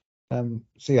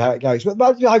see how it goes. But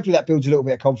hopefully that builds a little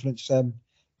bit of confidence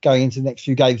going into the next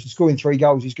few games. And scoring 3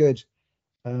 goals is good.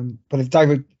 But if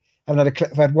David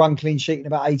have had 1 clean sheet in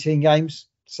about 18 games,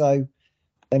 so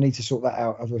they need to sort that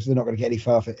out. Otherwise, they're not going to get any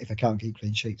far if they can't keep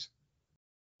clean sheets.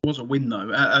 It was a win,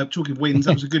 though. Talking of wins,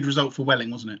 that was a good result for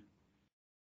Welling, wasn't it?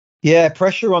 Yeah,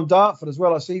 pressure on Dartford as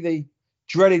well. I see the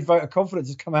dreaded vote of confidence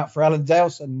has come out for Alan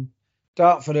Dowson.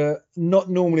 Dartford are not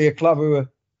normally a club who are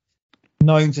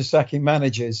known to sacking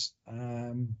managers. I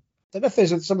don't know if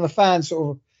there's some of the fans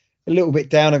sort of a little bit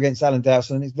down against Alan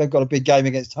Dowson. They've got a big game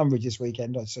against Tunbridge this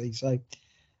weekend, I see. So,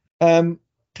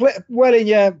 Welling,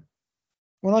 yeah,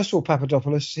 when I saw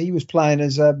Papadopoulos, he was playing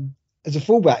as a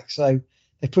fullback. So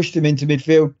they pushed him into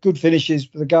midfield. Good finishes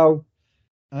for the goal.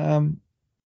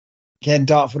 Again,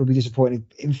 Dartford will be disappointed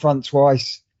in front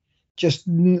twice. Just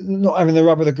not having the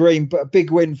rub of the green, but a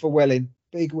big win for Welling.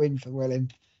 Big win for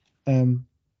Welling. Again,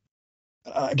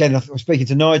 I was speaking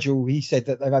to Nigel. He said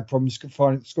that they've had problems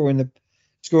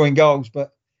scoring goals,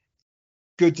 but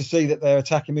good to see that they're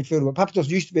attacking midfielder. But Papados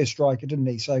used to be a striker, didn't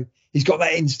he? So he's got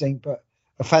that instinct, but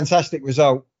a fantastic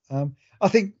result. I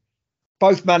think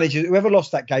both managers, whoever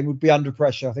lost that game, would be under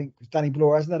pressure. I think Danny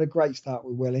Bloor hasn't had a great start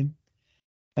with Welling.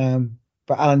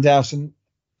 But Alan Dowson,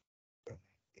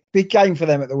 big game for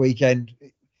them at the weekend.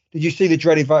 Did you see the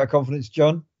dreaded vote of confidence,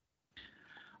 John?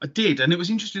 I did, and it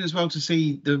was interesting as well to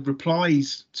see the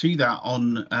replies to that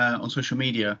on social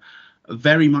media.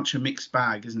 Very much a mixed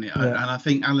bag, isn't it? Yeah. And I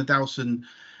think Alan Dowson,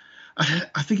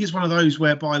 I think it's one of those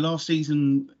whereby last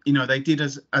season, they did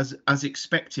as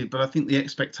expected, but I think the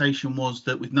expectation was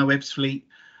that with no Ebbsfleet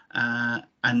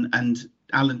and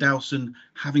Alan Dowson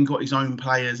having got his own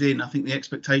players in, I think the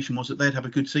expectation was that they'd have a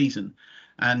good season.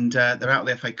 And they're out of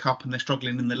the FA Cup and they're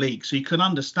struggling in the league, so you can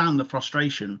understand the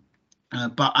frustration.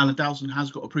 But Alan Dowson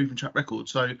has got a proven track record,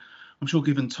 so I'm sure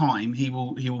given time he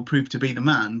will prove to be the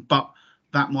man. But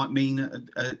that might mean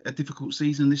a difficult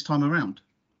season this time around.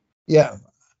 Yeah,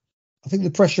 I think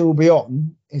the pressure will be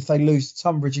on if they lose to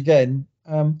Tunbridge again.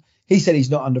 He said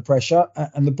he's not under pressure,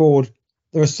 and the board,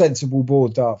 they're a sensible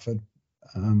board, Dartford.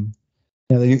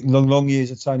 The long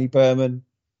years of Tony Berman.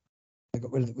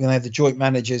 When they had the joint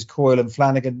managers, Coyle and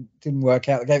Flanagan, didn't work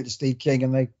out. They gave it to Steve King,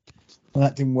 and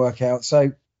that didn't work out.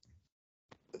 So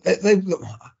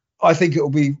I think it will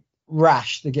be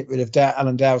rash to get rid of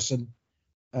Alan Dowson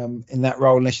in that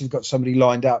role unless you've got somebody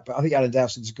lined up. But I think Alan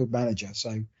Dowson's a good manager,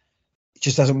 so it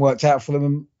just hasn't worked out for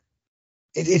them.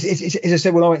 It's as I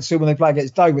said when I went to see when they play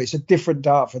against Dover, it's a different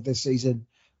Dartford this season,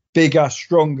 bigger,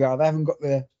 stronger. They haven't got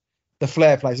the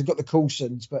flair players. They've got the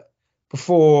Coulsons, but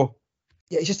before.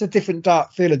 Yeah, it's just a different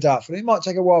feel of Dartford. It might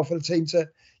take a while for the team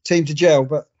to gel,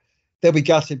 but they'll be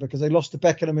gutted because they lost to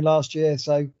Beckenham last year.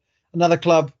 So another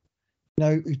club,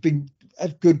 who's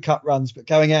had good cut runs, but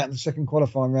going out in the second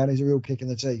qualifying round is a real kick in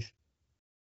the teeth.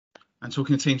 And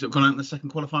talking to teams that have gone out in the second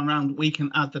qualifying round, we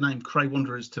can add the name Cray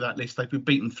Wanderers to that list. They've been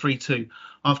beaten 3-2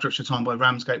 after extra time by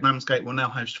Ramsgate. Ramsgate will now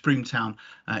host Broomtown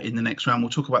in the next round. We'll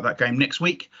talk about that game next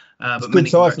week. But many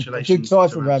congratulations. Good tie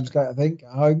for Ramsgate, I think, at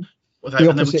home. Well, they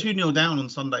were 2-0 down on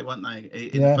Sunday, weren't they,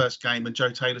 in the first game? And Joe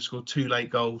Taylor scored 2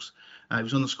 late goals. He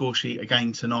was on the score sheet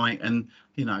again tonight. And,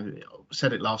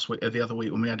 said it last week, the other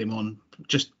week when we had him on,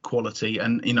 just quality.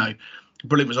 And,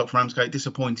 brilliant result for Ramsgate.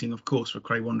 Disappointing, of course, for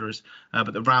Cray Wanderers.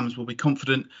 But the Rams will be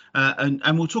confident.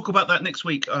 And we'll talk about that next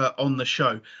week on the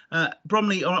show.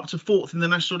 Bromley are up to 4th in the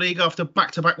National League after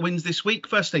back-to-back wins this week.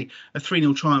 Firstly, a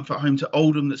 3-0 triumph at home to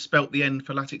Oldham that spelt the end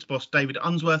for Latics boss David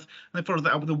Unsworth. And they followed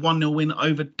that up with a 1-0 win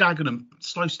over Dagenham.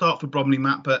 Slow start for Bromley,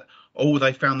 Matt, but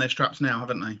they found their straps now,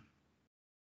 haven't they?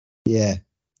 Yeah.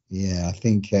 I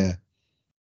think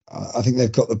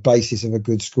they've got the basis of a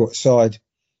good side.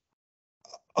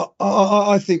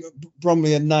 I think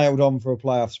Bromley are nailed on for a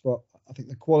playoff spot. I think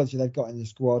the quality they've got in the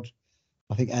squad.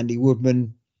 I think Andy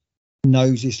Woodman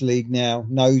knows this league now,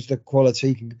 knows the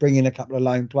quality, can bring in a couple of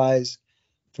loan players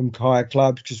from higher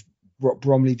clubs, because what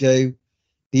Bromley do.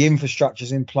 The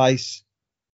infrastructure's in place.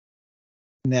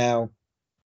 Now,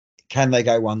 can they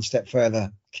go one step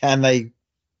further?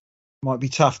 Might be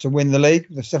tough to win the league.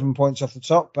 They're 7 points off the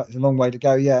top, but it's a long way to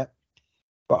go yet.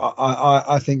 But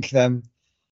I think there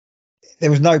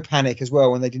was no panic as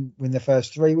well when they didn't win their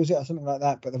first 3, was it, or something like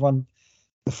that? But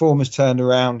the form has turned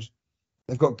around.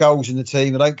 They've got goals in the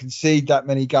team. They don't concede that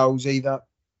many goals either.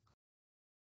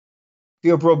 If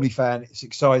you're a Bromley fan, it's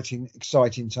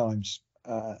exciting times.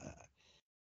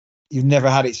 You've never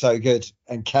had it so good.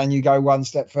 And can you go one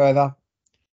step further?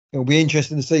 It'll be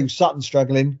interesting to see Sutton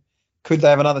struggling. Could they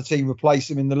have another team replace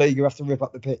him in the league who have to rip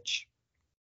up the pitch?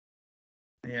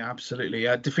 Yeah, absolutely.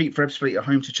 Defeat for Ebbsfleet at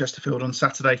home to Chesterfield on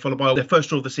Saturday, followed by their first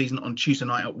draw of the season on Tuesday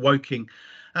night at Woking.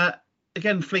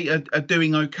 Again, Fleet are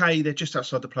doing okay. They're just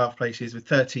outside the playoff places with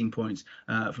 13 points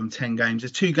from 10 games.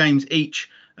 There's 2 games each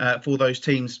for those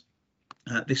teams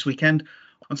this weekend.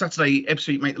 On Saturday,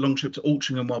 Ebbsfleet make the long trip to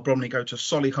Altrincham while Bromley go to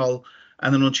Solihull.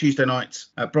 And then on Tuesday night,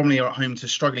 Bromley are at home to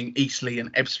struggling Eastleigh,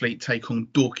 and Ebbsfleet take on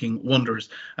Dorking Wanderers.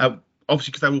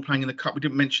 Obviously, because they were all playing in the Cup, we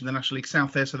didn't mention the National League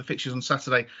South there. So the fixtures on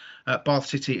Saturday, Bath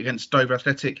City against Dover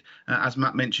Athletic. As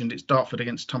Matt mentioned, it's Dartford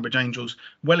against Tunbridge Angels.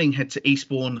 Welling head to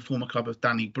Eastbourne, the former club of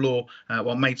Danny Bloor,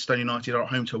 while Maidstone United are at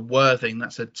home to Worthing.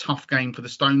 That's a tough game for the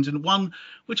Stones, and one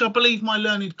which I believe my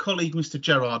learned colleague, Mr.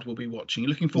 Gerard, will be watching. You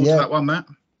looking forward to that one, Matt?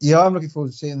 Yeah, I'm looking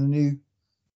forward to seeing the new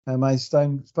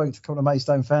Maidstone. Spoke to a couple of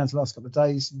Maidstone fans the last couple of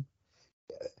days. And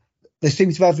they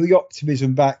seem to have the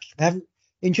optimism back.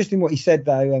 Interesting what he said,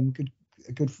 though.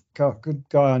 A good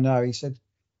guy I know. He said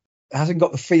it hasn't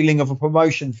got the feeling of a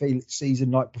promotion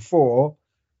season like before,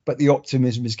 but the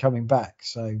optimism is coming back.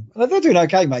 So they're doing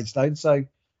okay, Maidstone. So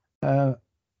I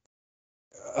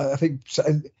think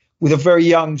with a very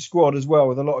young squad as well,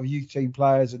 with a lot of youth team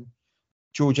players and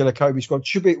George Elokobi squad.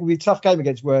 It will be a tough game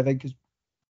against Worthing because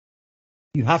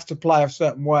you have to play a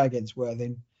certain way against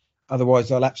Worthing. Otherwise,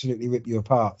 they'll absolutely rip you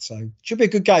apart. So it should be a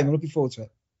good game. I'm looking forward to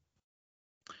it.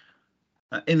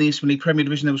 In the Eastern League Premier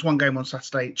Division, there was one game on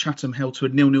Saturday. Chatham held to a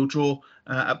 0-0 draw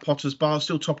at Potters Bar.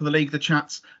 Still top of the league, the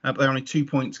Chats, but they're only 2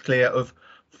 points clear of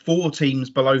 4 teams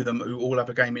below them who all have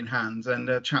a game in hand.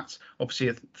 And Chats obviously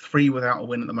are 3 without a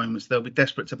win at the moment, so they'll be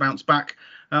desperate to bounce back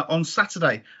on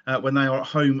Saturday when they are at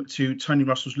home to Tony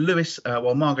Russell's Lewis,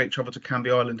 while Margate travel to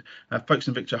Canby Island.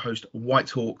 Folkestone Victor host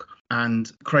Whitehawk,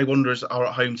 and Cray Wanderers are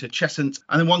at home to Cheshunt.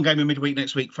 And then one game in midweek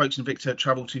next week, Folkestone Victor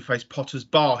travel to face Potters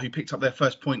Bar, who picked up their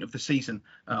first point of the season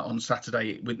on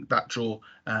Saturday with that draw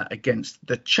against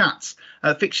the Chats.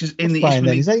 Fixtures in the Eastern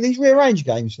League. Is these rearranged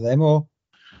games for them, or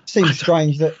seems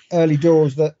strange that early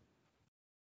doors that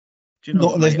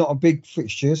there's not a big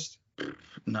fixtures?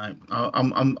 No,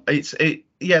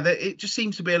 it just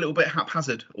seems to be a little bit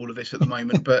haphazard, all of this at the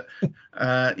moment. But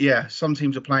some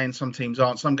teams are playing, some teams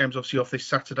aren't. Some games obviously off this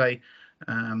Saturday.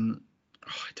 I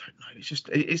don't know. It's just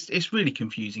it's really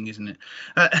confusing, isn't it?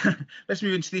 Let's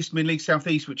move into the Eastern League South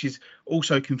East, which is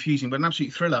also confusing, but an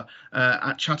absolute thriller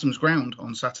at Chatham's ground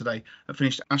on Saturday.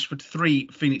 Finished Ashford 3,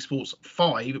 Phoenix Sports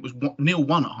 5. It was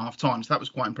 0-1 at half time, so that was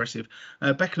quite impressive.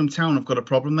 Beckenham Town have got a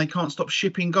problem. They can't stop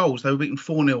shipping goals. They were beaten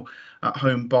 4-0 at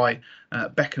home by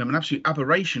Beckenham. An absolute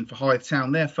aberration for Hythe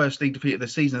Town. Their first league defeat of the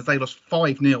season as they lost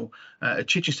 5-0 at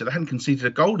Chichester. They hadn't conceded a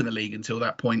goal in the league until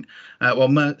that point,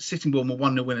 while Sittingbourne were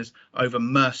 1-0 winners over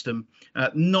Merstham.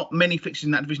 Not many fixtures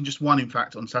in that division, just one in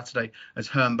fact on Saturday as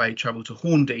Herne Bay travel to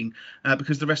Horndean,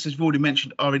 because the rest, as we've already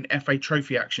mentioned, are in FA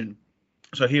Trophy action.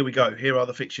 So here we go. Here are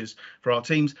the fixtures for our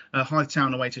teams. Hythe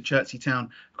Town away to Chertsey Town.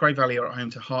 Cray Valley are at home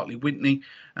to Hartley Wintney.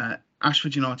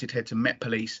 Ashford United head to Met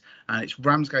Police, and it's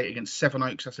Ramsgate against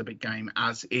Sevenoaks. That's a big game,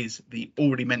 as is the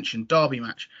already mentioned derby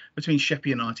match between Sheppey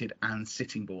United and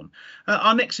Sittingbourne.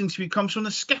 Our next interview comes from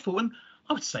the Skeffel, and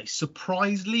I would say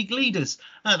surprise league leaders.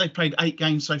 They've played 8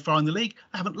 games so far in the league.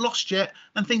 They haven't lost yet,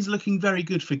 and things are looking very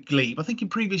good for Glebe. I think in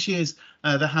previous years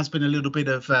there has been a little bit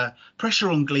of pressure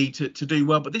on Glebe to do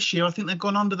well, but this year I think they've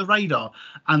gone under the radar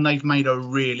and they've made a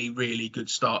really, really good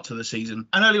start to the season.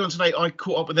 And earlier on today, I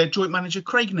caught up with their joint manager,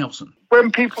 Craig Nelson.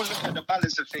 When people look at the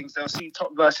balance of things, they'll see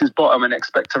top versus bottom and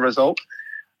expect a result.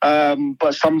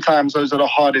 But sometimes those are the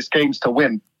hardest games to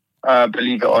win,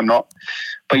 believe it or not.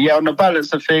 But yeah, on the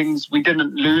balance of things, we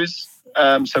didn't lose.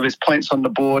 So it's points on the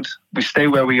board. We stay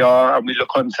where we are and we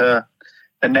look on to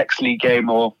the next league game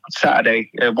or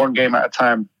Saturday, one game at a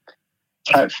time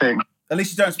type thing. At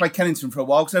least you don't have to play Kennington for a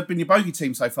while because they've been your bogey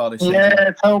team so far this season.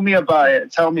 Yeah, tell me about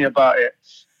it.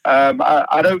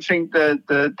 I don't think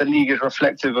the league is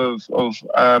reflective of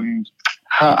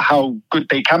how good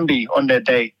they can be on their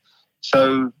day.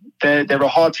 So they're a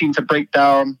hard team to break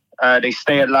down. They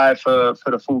stay alive for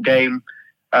the full game.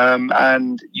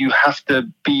 And you have to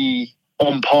be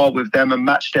on par with them and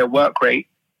match their work rate.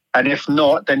 And if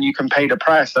not, then you can pay the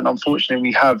price. And unfortunately,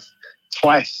 we have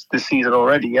twice this season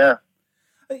already, yeah.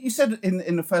 You said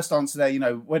in the first answer there,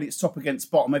 when it's top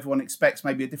against bottom, everyone expects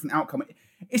maybe a different outcome.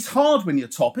 It's hard when you're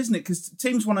top, isn't it? Because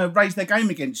teams want to raise their game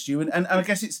against you. And I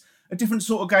guess it's a different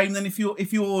sort of game than if you're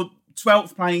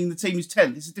 12th playing, the team is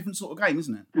 10th. It's a different sort of game,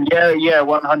 isn't it? Yeah,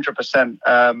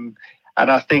 100%. And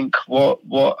I think what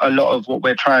a lot of what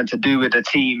we're trying to do with the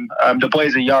team, the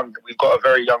boys are young. We've got a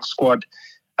very young squad.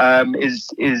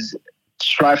 Is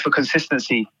strive for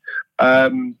consistency,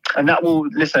 and that will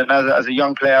listen. As a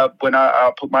young player, when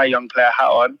I put my young player hat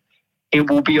on, it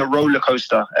will be a roller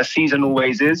coaster. A season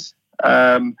always is.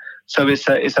 So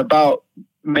it's about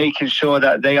making sure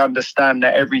that they understand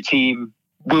that every team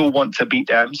will want to beat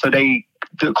them, so they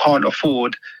can't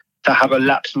afford to have a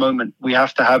lapse moment. We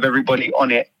have to have everybody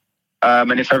on it.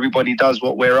 And if everybody does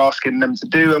what we're asking them to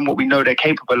do and what we know they're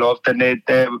capable of, then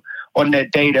they're on their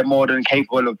day, they're more than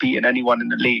capable of beating anyone in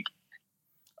the league.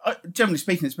 Generally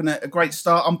speaking, it's been a great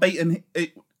start. Unbeaten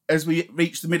as we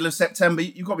reach the middle of September.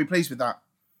 You've got to be pleased with that.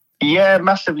 Yeah,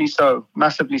 massively so.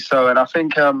 And I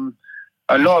think a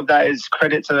lot of that is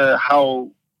credit to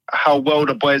how well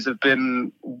the boys have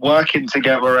been working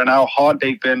together and how hard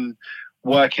they've been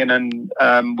working. And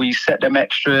we set them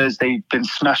extras. They've been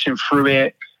smashing through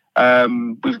it.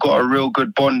 We've got a real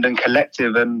good bond and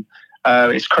collective, and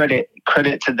it's credit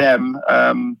to them.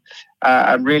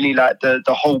 And really, like the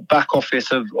whole back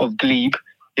office of Glebe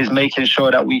is making sure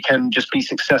that we can just be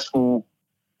successful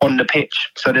on the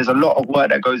pitch. So there's a lot of work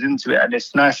that goes into it, and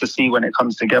it's nice to see when it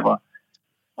comes together.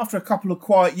 After a couple of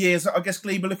quiet years, I guess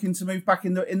Glebe are looking to move back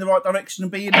in the right direction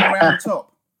and be in and around the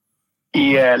top.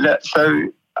 Yeah, look, so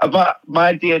about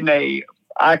my DNA,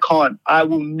 I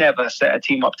will never set a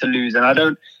team up to lose. And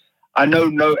I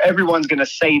know everyone's going to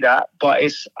say that, but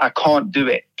I can't do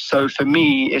it. So for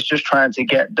me, it's just trying to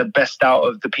get the best out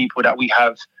of the people that we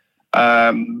have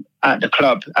at the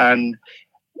club. And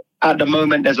at the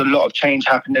moment, there's a lot of change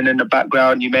happening in the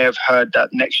background. You may have heard that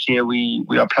next year we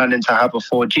are planning to have a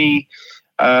 4G.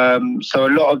 So a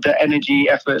lot of the energy,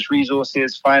 efforts,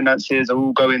 resources, finances are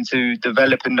all going to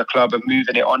developing the club and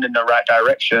moving it on in the right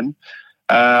direction.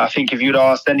 I think if you'd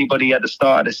asked anybody at the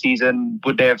start of the season,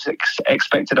 would they have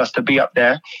expected us to be up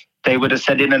there? They would have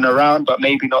said in and around, but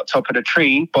maybe not top of the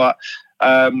tree. But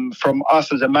from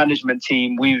us as a management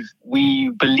team, we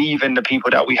believe in the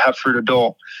people that we have through the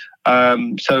door.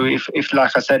 So if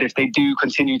like I said, if they do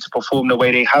continue to perform the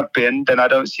way they have been, then I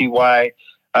don't see why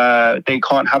they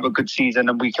can't have a good season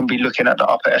and we can be looking at the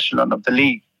upper echelon of the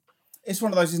league. It's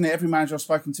one of those, isn't it? Every manager I've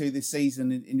spoken to this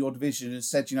season in your division has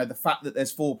said, the fact that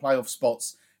there's 4 playoff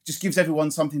spots just gives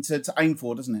everyone something to aim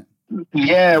for, doesn't it?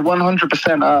 Yeah,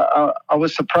 100%. I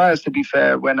was surprised, to be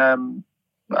fair, when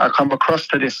I come across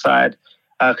to this side,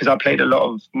 because I played a lot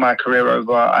of my career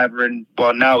over either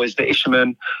now is the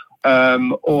Isherman,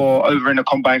 or over in the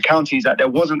Combined Counties, that there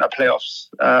wasn't a playoffs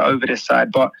over this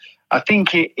side. But I think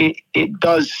it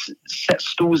does set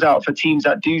stalls out for teams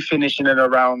that do finish in and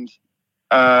around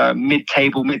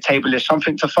mid-table-ish,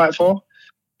 something to fight for.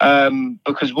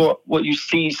 Because what you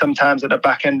see sometimes at the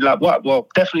back end,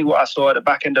 definitely what I saw at the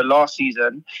back end of last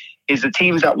season, is the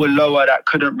teams that were lower that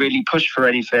couldn't really push for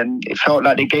anything. It felt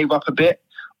like they gave up a bit,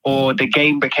 or the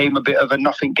game became a bit of a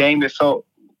nothing game. It felt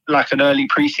like an early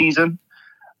pre-season.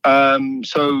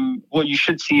 So what you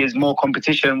should see is more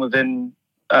competition within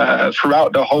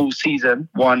throughout the whole season,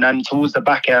 and towards the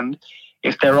back end,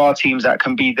 if there are teams that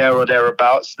can be there or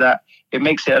thereabouts, that it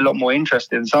makes it a lot more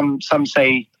interesting. Some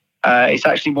say it's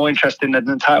actually more interesting than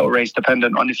the title race,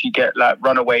 dependent on if you get like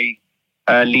runaway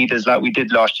leaders like we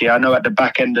did last year. I know at the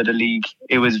back end of the league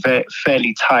it was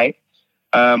fairly tight,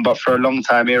 but for a long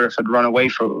time Erith had run away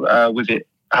with it,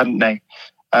 hadn't they?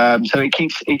 So it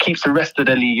keeps the rest of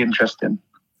the league interesting.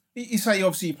 You say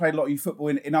obviously you played a lot of your football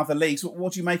in other leagues.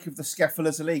 What do you make of the SCEFL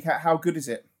as a league? How good is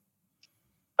it?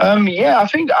 Yeah, I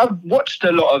think I've watched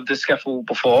a lot of the SCEFL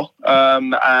before,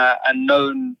 and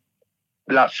known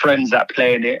like friends that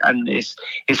play in it, and it's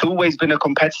always been a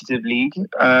competitive league.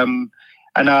 And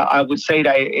I would say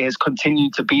that it has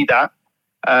continued to be that.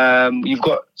 You've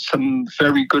got some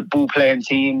very good ball playing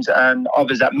teams and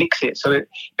others that mix it. So it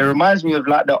reminds me of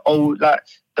like the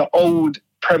old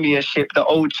Premiership, the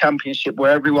old Championship,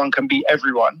 where everyone can beat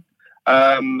everyone.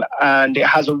 And it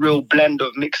has a real blend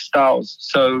of mixed styles.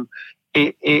 So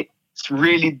it's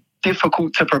really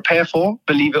difficult to prepare for,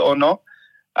 believe it or not.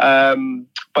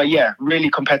 But yeah,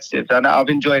 really competitive, and I've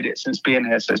enjoyed it since being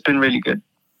here. So it's been really good.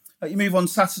 You move on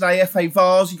Saturday, FA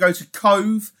Vars. You go to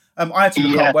Cove. I had to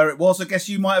look up where it was. I guess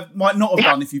you might not have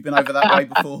done if you've been over that way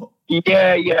before.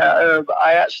 Yeah.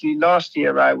 I actually last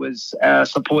year I was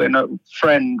supporting a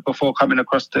friend before coming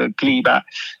across to Glebe at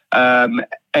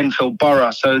Enfield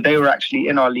Borough. So they were actually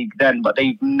in our league then, but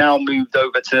they've now moved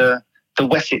over to the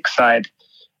Wessex side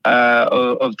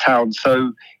of town.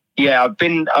 So yeah, I've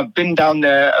been down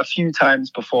there a few times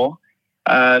before,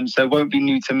 so it won't be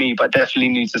new to me, but definitely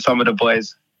new to some of the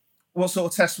boys. What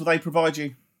sort of tests will they provide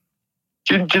you?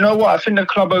 Do you know what? I think the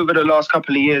club over the last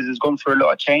couple of years has gone through a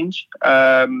lot of change.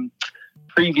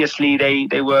 Previously,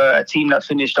 they were a team that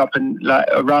finished up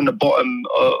around the bottom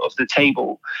of the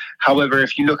table. However,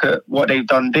 if you look at what they've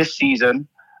done this season,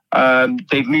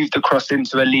 they've moved across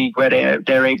into a league where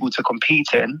they're able to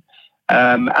compete in.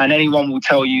 And anyone will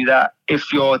tell you that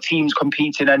if your team's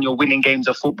competing and you're winning games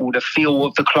of football, the feel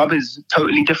of the club is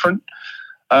totally different.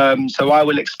 So I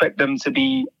will expect them to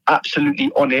be absolutely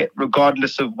on it,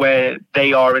 regardless of where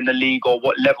they are in the league or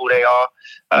what level they are.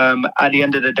 At the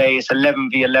end of the day, it's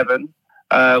 11v11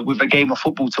 with a game of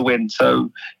football to win.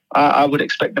 So I would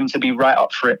expect them to be right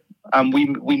up for it. And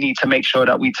we need to make sure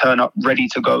that we turn up ready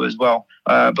to go as well,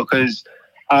 because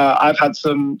I've had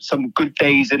some good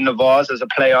days in the Vars as a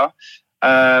player.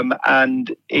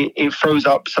 And it throws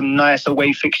up some nice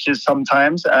away fixtures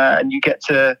sometimes, and you get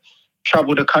to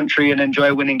travel the country and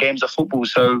enjoy winning games of football.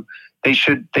 So they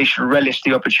should relish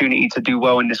the opportunity to do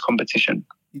well in this competition.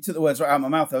 You took the words right out of my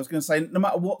mouth. I was going to say, no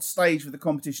matter what stage of the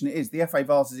competition it is, the FA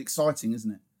Vars is exciting,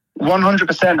 isn't it?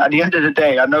 100%. At the end of the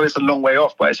day, I know it's a long way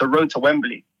off, but it's a road to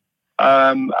Wembley.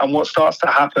 And what starts to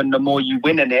happen, the more you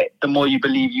win in it, the more you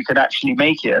believe you can actually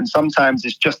make it. And sometimes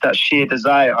it's just that sheer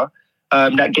desire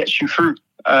that gets you through.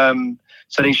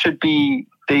 So they should be.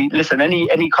 Listen,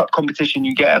 any cup competition,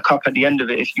 you get a cup at the end of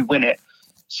it if you win it.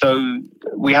 So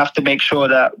we have to make sure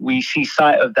that we see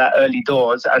sight of that early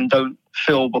doors and don't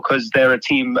feel because they're a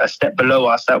team a step below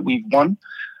us that we've won.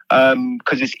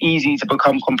 Because it's easy to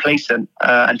become complacent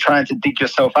and trying to dig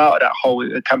yourself out of that hole,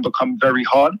 it can become very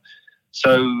hard.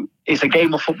 So it's a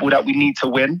game of football that we need to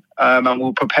win, and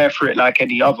we'll prepare for it like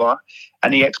any other.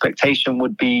 And the expectation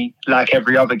would be, like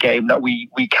every other game, that we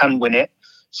can win it.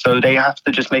 So they have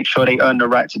to just make sure they earn the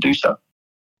right to do so.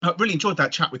 I really enjoyed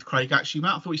that chat with Craig, actually,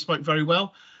 Matt. I thought he spoke very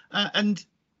well. And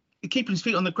keeping his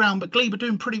feet on the ground, but Glebe are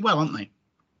doing pretty well, aren't they?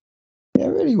 Yeah,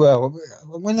 really well.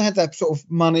 When they had that sort of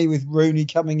money with Rooney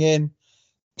coming in,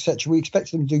 etc., we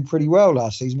expected them to do pretty well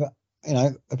last season. But,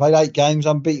 they played 8 games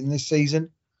unbeaten this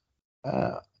season.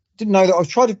 Didn't know that. I was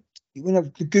trying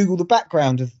to Google the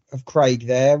background of Craig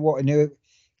there. What I knew,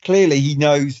 clearly he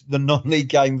knows the non-league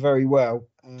game very well.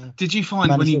 Did you find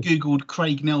when you Googled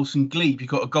Craig Nelson Glebe, you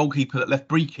got a goalkeeper that left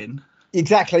Brechin?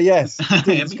 Exactly, yes.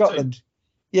 In Scotland. Too.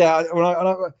 Yeah,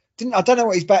 I don't know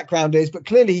what his background is, but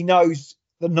clearly he knows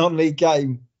the non-league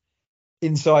game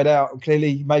inside out.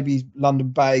 Clearly, maybe he's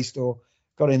London-based or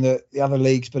got in the other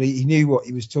leagues, but he knew what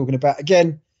he was talking about.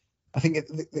 Again, I think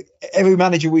every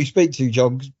manager we speak to,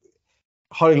 John, because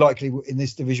highly likely in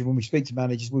this division when we speak to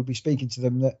managers, we'll be speaking to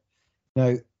them that,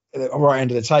 right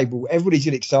end of the table. Everybody's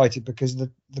getting excited because of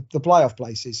the playoff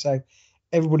places. So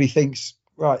everybody thinks,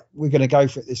 right, we're going to go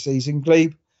for it this season.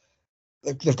 Glebe,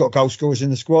 they've got goal scorers in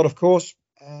the squad, of course.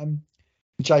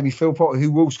 Jamie Philpott,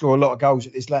 who will score a lot of goals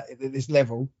at this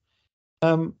level.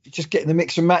 Just getting the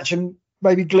mix and match, and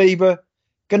maybe Glebe are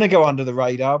going to go under the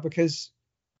radar because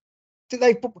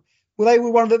they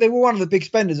were one of the big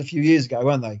spenders a few years ago,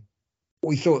 weren't they?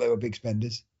 We thought they were big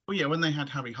spenders. Well, yeah, when they had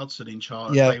Harry Hudson in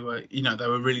charge, they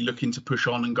were really looking to push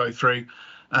on and go through.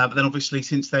 But then obviously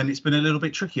since then it's been a little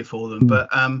bit trickier for them. But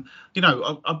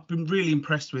I've been really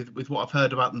impressed with what I've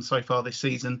heard about them so far this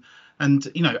season. And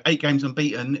 8 games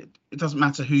unbeaten. It doesn't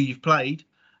matter who you've played.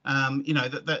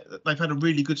 That they've had a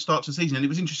really good start to the season. And it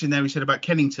was interesting there he said about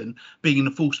Kennington being in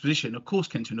a false position. Of course,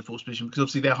 Kennington in a false position because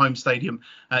obviously their home stadium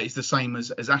is the same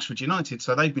as Ashford United.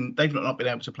 So they've not been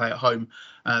able to play at home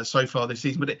so far this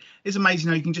season. But it is amazing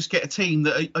how you can just get a team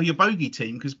that are your bogey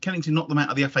team, because Kennington knocked them out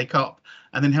of the FA Cup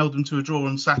and then held them to a draw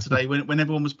on Saturday when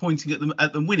everyone was pointing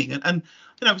at them winning. And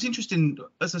it was interesting,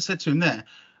 as I said to him there,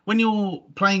 when you're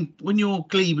Glebe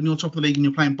and you're top of the league and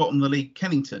you're playing bottom of the league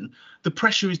Kennington, the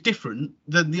pressure is different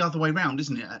than the other way around,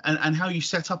 isn't it? And how you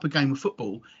set up a game of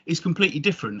football is completely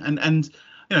different. And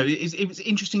it was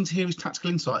interesting to hear his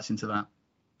tactical insights into that.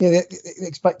 Yeah, the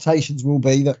expectations will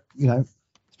be that,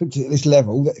 especially at this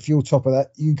level, that if you're top of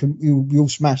that, you'll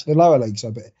smash the lower leagues.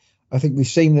 I think we've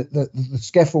seen that the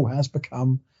SCEFL has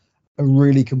become a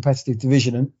really competitive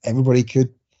division and everybody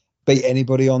could beat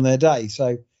anybody on their day.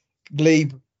 So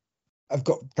Glebe, I've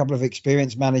got a couple of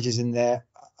experienced managers in there.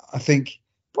 I think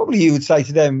probably you would say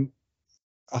to them,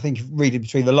 I think reading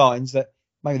between the lines, that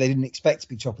maybe they didn't expect to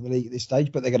be top of the league at this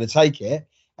stage, but they're going to take it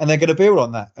and they're going to build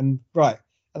on that. And right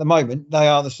at the moment, they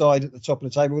are the side at the top of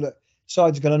the table that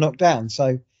sides are going to knock down.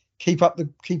 So keep up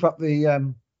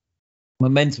the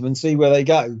momentum and see where they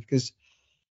go, because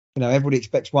everybody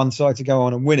expects one side to go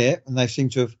on and win it, and they seem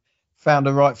to have found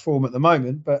the right form at the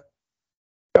moment. But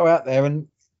go out there and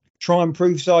try and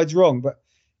prove sides wrong. But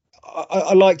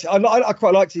I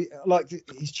quite liked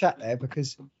his chat there,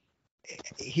 because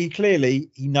he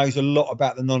knows a lot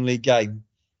about the non-league game,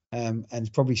 and has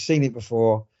probably seen it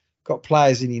before. Got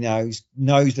players in he knows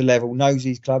the level, knows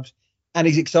these clubs, and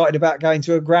he's excited about going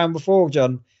to a ground before.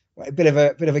 John, a bit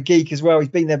of a geek as well. He's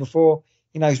been there before.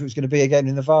 He knows what it's going to be again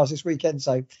in the Vars this weekend.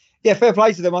 So yeah, fair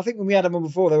play to them. I think when we had them on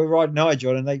before, they were riding high,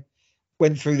 John, and they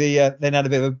went through then had a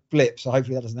bit of a blip. So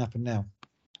hopefully that doesn't happen now.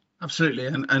 Absolutely,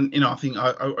 and I think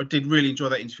I did really enjoy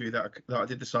that interview that I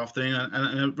did this afternoon,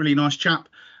 and a really nice chap,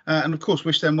 and of course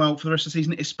wish them well for the rest of the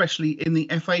season, especially in the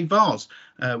FA Vars,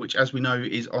 which, as we know,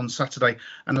 is on Saturday.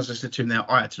 And as I said to him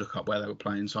there, I had to look up where they were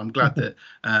playing, so I'm glad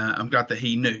that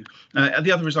he knew.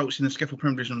 The other results in the SCEFL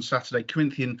Premier Division on Saturday: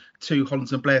 Corinthian 2,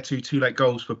 Hollands and Blair 2 late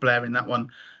goals for Blair in that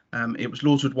one. It was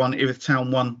Lordswood 1, Erith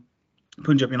Town 1,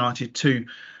 Punjab United 2.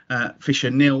 Fisher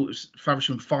 0,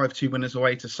 Faversham 5-2 winners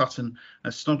away to Sutton,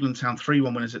 Snodland Town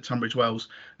 3-1 winners at Tunbridge Wells,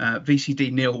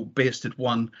 VCD 0, Bearsted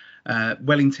 1,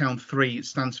 Welling Town 3,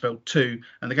 Stansfeld 2,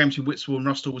 and the game between Whitstable and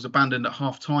Rusthall was abandoned at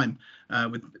half time,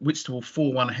 with Whitstable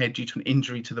 4-1 ahead due to an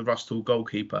injury to the Rusthall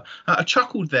goalkeeper. I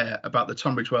chuckled there about the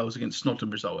Tunbridge Wells against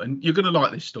Snodland result, and you're going to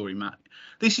like this story, Matt.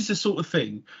 This is the sort of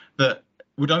thing that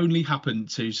would only happen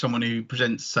to someone who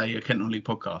presents, say, a Kent Non-League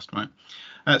podcast, right?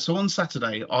 So on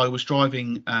Saturday, I was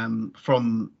driving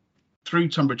through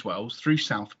Tunbridge Wells, through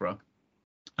Southborough,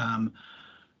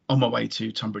 on my way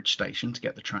to Tunbridge Station to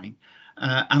get the train,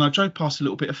 and I drove past a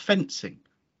little bit of fencing,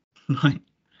 right?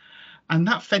 And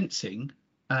that fencing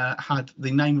had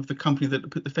the name of the company that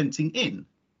put the fencing in.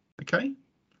 Okay.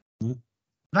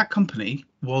 That company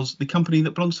was the company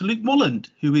that belongs to Luke Molland,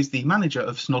 who is the manager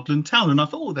of Snodland Town. And I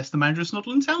thought, oh, that's the manager of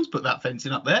Snodland Town's put that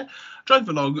fencing up there. Drove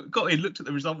along, got in, looked at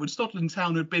the result. When Snodland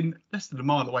Town had been less than a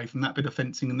mile away from that bit of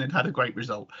fencing and they'd had a great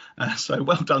result. So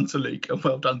well done to Luke and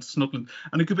well done to Snodland.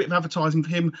 And a good bit of advertising for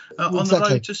him on the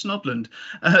road to Snodland.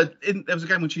 There was a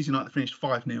game on Tuesday night that finished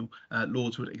 5-0,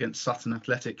 Lordswood against Sutton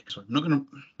Athletic. So we're not going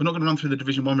to run through the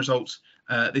Division 1 results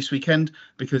this weekend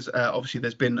because obviously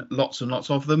there's been lots and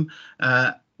lots of them.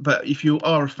 But if you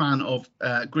are a fan of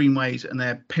Greenways and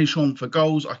their penchant for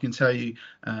goals, I can tell you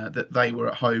that they were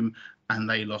at home and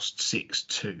they lost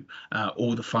 6-2.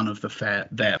 All the fun of the fair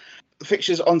there. The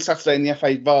fixtures on Saturday in the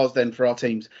FA Vars then for our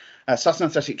teams. Sutton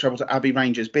Athletic travel to Abbey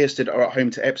Rangers. Bearsted are at home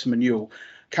to Epsom and Newell.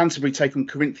 Canterbury take on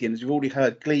Corinthian. As you've already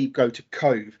heard, Glebe go to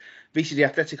Cove. VCD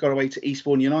Athletic are away to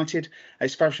Eastbourne United.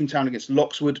 It's Faversham Town against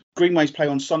Loxwood. Greenways play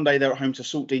on Sunday. They're at home to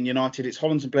Saltdean United. It's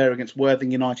Hollands and Blair against Worthing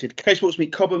United. K-Sports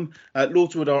meet Cobham.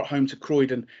 Lordswood are at home to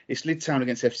Croydon. It's Lydd Town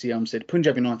against FC Elmstead.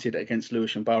 Punjab United against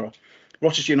Lewisham Borough.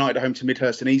 Rochester United are home to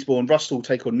Midhurst and Eastbourne. Rusthall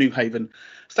take on New Haven.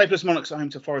 Staples Monarchs are home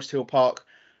to Forest Hill Park.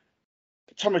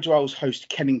 Tunbridge Wells host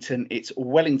Kennington. It's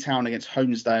Welling Town against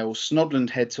Holmesdale. Snodland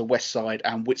head to Westside,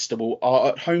 and Whitstable are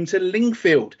at home to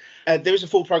Lingfield. There is a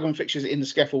full programme of fixtures in the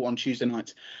Skeffel on Tuesday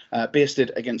night.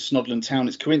 Bearsted against Snodland Town.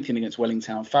 It's Corinthian against Welling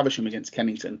Town. Faversham against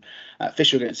Kennington.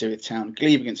 Fisher against Erith Town.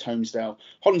 Glebe against Holmesdale.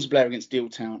 Hollands Blair against Deal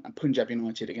Town. And Punjab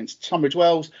United against Tunbridge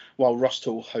Wells, while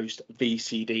Rusthall host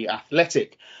VCD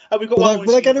Athletic. We've got Were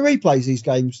they going to replays these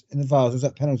games in the Vars? Or is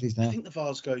that penalties now? I think the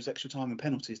Vars goes extra time and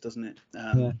penalties, doesn't it?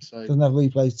 So doesn't have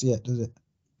replays yet, does it?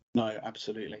 No,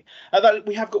 absolutely.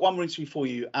 We have got one more interview for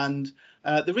you, and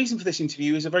the reason for this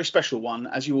interview is a very special one,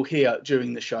 as you will hear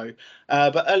during the show.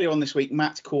 But earlier on this week,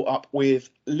 Matt caught up with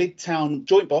Lydd Town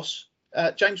joint boss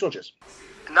James Rogers.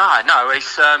 No,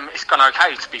 it's gone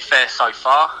okay, to be fair, so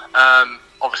far.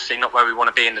 Obviously not where we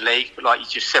want to be in the league, but like you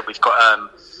just said, we've got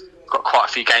quite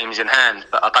a few games in hand.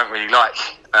 But I don't really like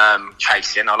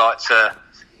chasing. I like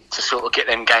to sort of get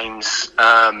them games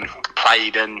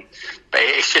played, but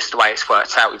it's just the way it's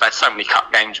worked out. We've had so many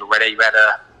cup games already.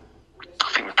 I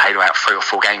think we played about 3 or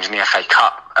 4 games in the FA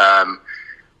Cup,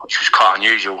 which was quite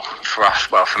unusual for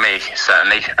us. Well, for me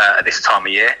certainly at this time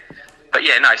of year. But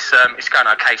yeah, no, it's going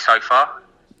okay so far.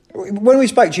 When we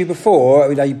spoke to you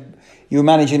before, you were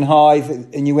managing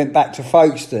Hythe and you went back to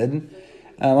Folkestone.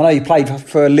 I know you played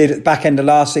for Lydd at the back end of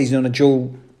last season on a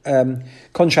dual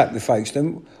contract with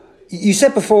Folkestone. You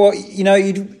said before, you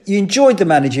enjoyed the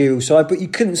managerial side, but you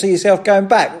couldn't see yourself going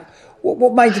back.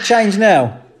 What made the change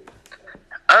now?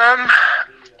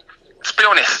 To be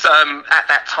honest, at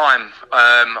that time,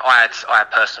 I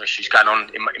had personal issues going on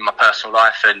in my personal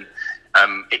life, and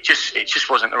it just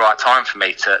wasn't the right time for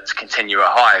me to continue at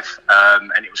Hythe,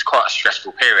 and it was quite a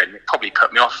stressful period. It probably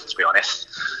put me off, to be honest.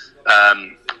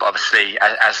 But obviously,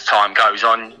 as time goes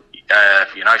on,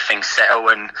 things settle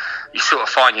and you sort of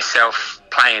find yourself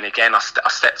playing again. I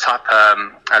stepped up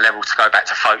a level to go back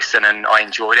to Folkestone, and I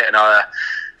enjoyed it, and I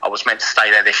was meant to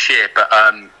stay there this year, but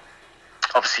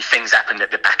obviously things happened at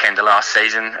the back end of last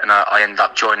season, and I ended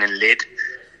up joining Lydd.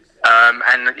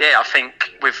 And yeah, I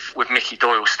think with Mickey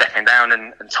Doyle stepping down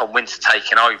and Tom Winter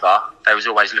taking over, they was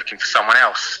always looking for someone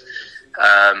else.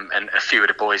 And a few of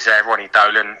the boys there, Ronnie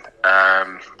Dolan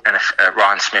and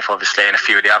Ryan Smith, obviously, and a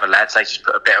few of the other lads, they just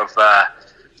put a bit of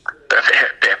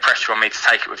pressure on me to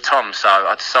take it with Tom. So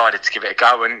I decided to give it a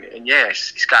go, and yeah,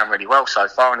 it's going really well so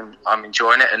far, and I'm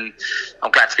enjoying it, and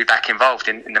I'm glad to be back involved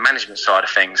in the management side of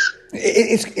things.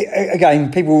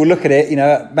 Again, people will look at it,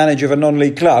 manager of a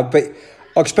non-league club, but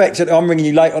I expect that I'm ringing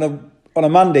you late on a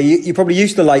Monday. You're probably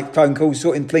used to late phone calls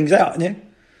sorting things out, aren't you?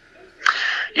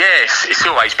 Yeah, it's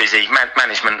always busy.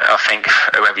 Management, I think,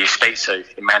 whoever you speak to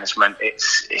in management,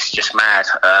 it's just mad.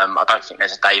 I don't think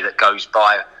there's a day that goes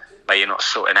by where you're not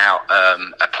sorting out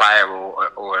a player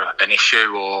or an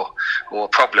issue or a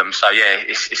problem. So yeah,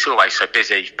 it's always so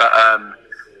busy. But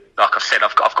like I've said,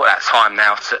 I've got that time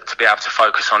now to be able to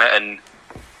focus on it. And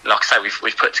like I say,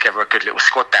 we've put together a good little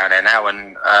squad down there now,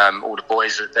 and all the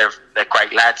boys, they're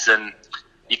great lads, and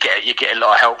you get a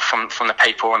lot of help from the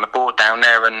people on the board down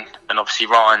there, and obviously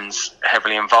Ryan's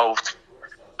heavily involved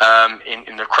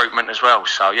in the recruitment as well.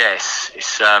 So yeah,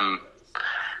 it's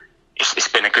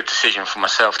been a good decision for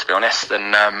myself, to be honest,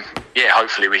 and yeah,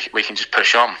 hopefully we can just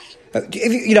push on.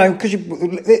 Because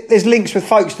there's links with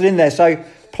Folkestone in there, so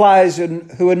players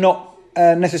who are not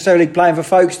necessarily playing for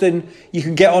Folkestone, you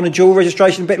can get on a dual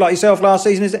registration, a bit like yourself last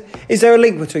season. Is there a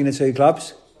link between the two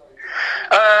clubs?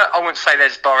 I wouldn't say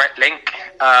there's a direct link.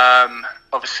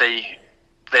 Obviously,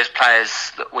 there's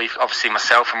players that we've, obviously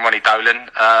myself and Ronnie Dolan.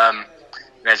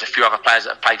 There's a few other players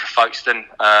that have played for Folkestone.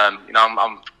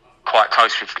 I'm quite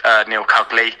close with Neil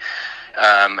Cugley,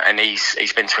 and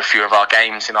he's been to a few of our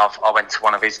games, and I went to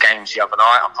one of his games the other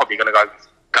night. I'm probably going to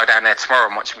go down there tomorrow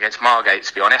and watch him against Margate,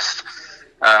 to be honest,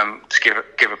 to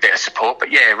give a bit of support.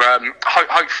 But yeah,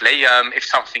 hopefully, if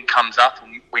something comes up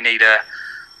and we need a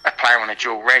player on a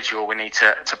dual reg, or we need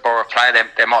to borrow a player,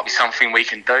 there might be something we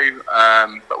can do.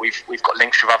 But we've got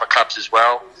links with other clubs as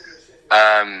well.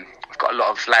 We've got a lot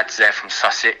of lads there from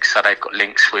Sussex, so they've got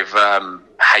links with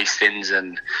Hastings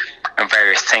and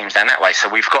various teams down that way. So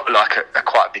we've got like a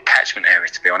quite a big catchment area,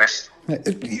 to be honest.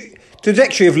 The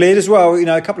trajectory of Leard as well.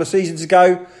 A couple of seasons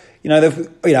ago, they've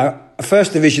a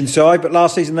first division side, but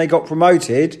last season they got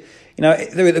promoted.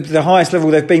 They're at the highest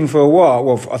level they've been for a while.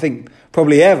 Well, I think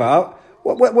probably ever.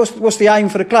 What's the aim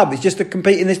for the club? It's just to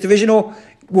compete in this division, or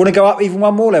want to go up even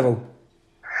one more level?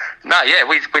 No, yeah,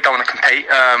 we don't want to compete.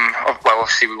 Well,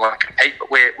 obviously we want to compete,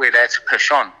 but we're there to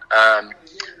push on.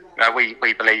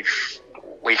 We believe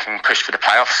we can push for the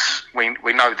playoffs.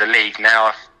 We know the league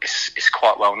now is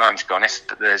quite well known, to be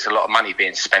honest. There's a lot of money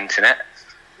being spent in it.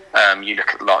 You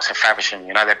look at the likes of Faversham.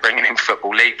 They're bringing in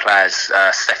Football League players,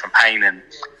 Stephen Payne and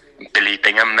Billy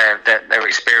Bingham. They're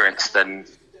experienced, and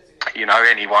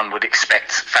anyone would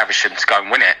expect Faversham to go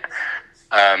and win it.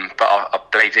 But I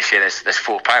believe this year there's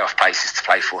 4 playoff places to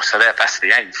play for, so that's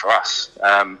the aim for us.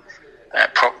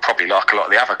 Probably like a lot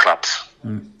of the other clubs.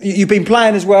 You've been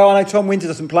playing as well. I know Tom Winter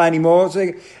doesn't play anymore. So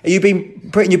have you been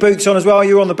putting your boots on as well?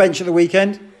 You were on the bench at the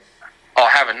weekend? I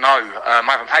haven't, no. I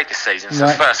haven't played this season. So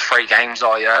the first 3 games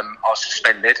I was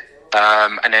suspended,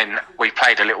 and then we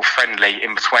played a little friendly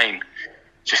in between,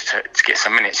 just to get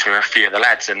some minutes with a few of the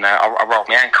lads, and I rolled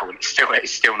my ankle, and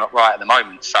it's still not right at the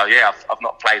moment. So yeah, I've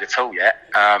not played at all yet.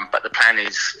 But the plan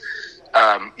is,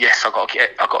 yes, I've got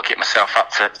to get myself up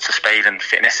to speed and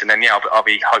fitness, and then I'll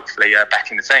be hopefully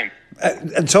back in the team.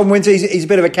 And Tom Winter, he's a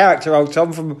bit of a character, old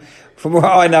Tom, from what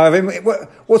I know of him.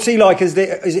 What's he like? Is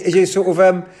you sort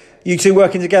of you two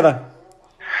working together?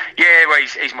 Yeah, well,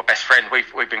 he's my best friend.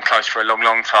 We've been close for a long,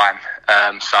 long time.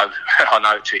 So I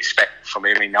know what to expect from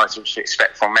him. He knows what to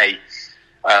expect from me.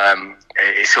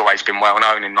 It's always been well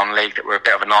known in non-league that we're a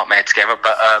bit of a nightmare together.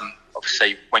 But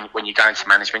obviously, when you go into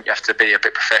management, you have to be a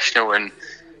bit professional and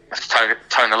have to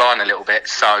tone the line a little bit.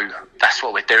 So that's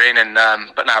what we're doing. And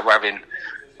but now we're having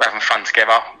fun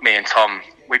together. Me and Tom,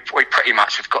 we pretty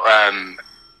much have got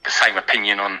the same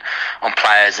opinion on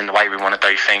players and the way we want to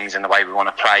do things and the way we want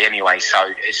to play anyway.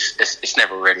 So it's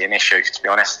never really an issue, to be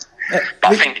honest.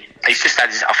 But I think he's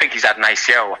had an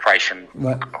ACL operation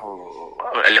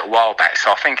a little while back.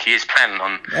 So I think he is planning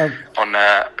on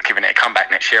giving it a comeback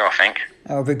next year, I think.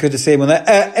 It'll be good to see him on that.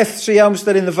 FC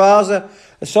Elmstead in the Vars, a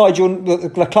side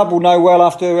the club will know well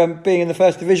after being in the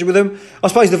first division with them. I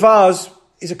suppose the Vars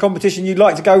is a competition you'd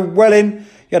like to go well in.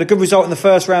 You had a good result in the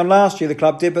first round last year, the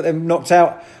club did, but then knocked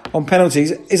out on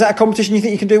penalties. Is that a competition you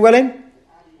think you can do well in?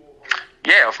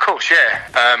 Yeah, of course, yeah.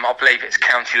 I believe it's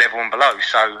county level and below,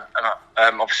 so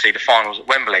obviously the finals at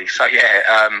Wembley. So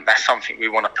yeah, that's something we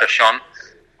want to push on.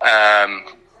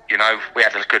 We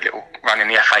had a good little run in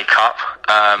the FA Cup.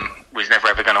 We was never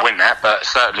ever going to win that, but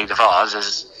certainly the Vars,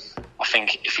 I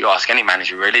think if you ask any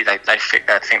manager really, they think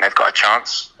they've got a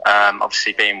chance.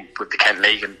 Obviously being with the Kent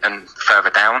League and further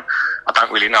down, I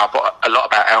don't really know a lot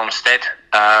about Elmstead,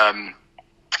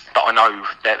 but I know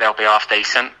that they'll be half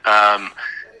decent.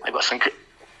 They've got some good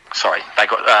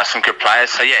players.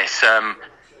 So yes,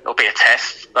 it'll be a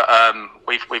test. But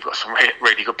we've got some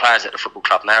really good players at the football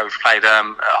club now. We've played at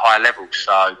a higher level,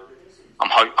 so I'm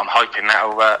hoping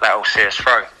that'll see us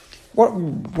through.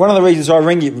 One of the reasons I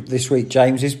ring you this week,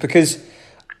 James, is because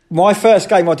my first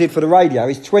game I did for the radio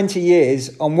is 20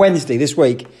 years on Wednesday this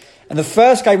week. And the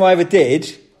first game I ever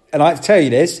did, and I have to tell you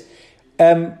this,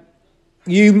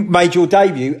 you made your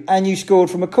debut and you scored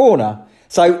from a corner.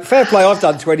 So fair play, I've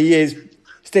done 20 years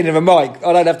standing on a mic.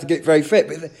 I don't have to get very fit.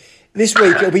 But this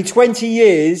week it'll be 20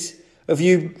 years of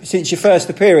you since your first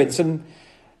appearance. And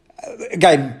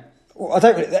again, I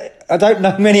don't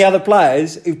know many other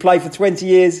players who've played for 20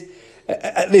 years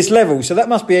at this level. So that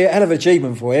must be a hell of an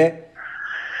achievement for you.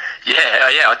 Yeah,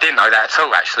 I didn't know that at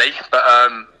all, actually. But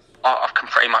I can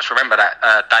pretty much remember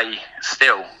that day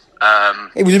still.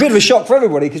 It was a bit of a shock for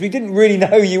everybody because we didn't really know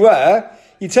who you were.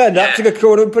 You turned up, took a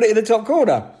corner and put it in the top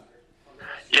corner.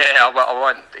 Yeah, I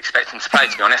wasn't expecting to play,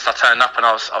 to be honest. I turned up and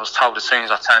I was told as soon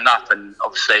as I turned up, and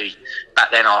obviously back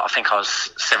then I think I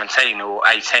was 17 or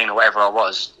 18 or whatever I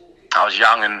was. I was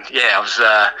young and I was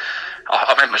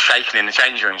I remember shaking in the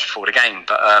changing rooms before the game,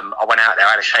 but I went out there,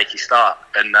 I had a shaky start,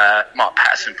 and Mark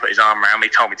Patterson put his arm around me,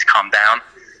 told me to calm down.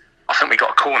 I think we got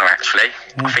a corner, actually.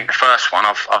 I think the first one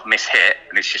I've mishit,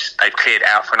 and it's just they've cleared it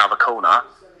out for another corner,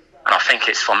 and I think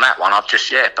it's from that one I've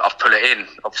put it in.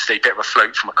 Obviously, a bit of a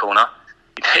fluke from a corner.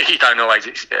 You don't always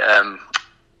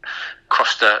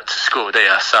cross to score, do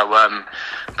you? So,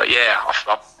 but yeah,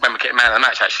 I remember getting man of the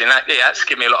match, actually, and that's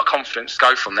given me a lot of confidence to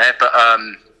go from there. But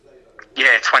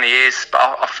 20 years, but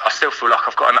I still feel like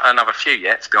I've got another few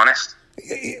yet, to be honest.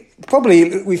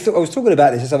 Probably, I was talking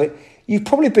about this or something. You've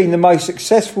probably been the most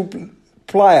successful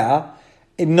player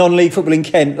in non-league football in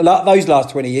Kent those last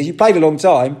 20 years. You played a long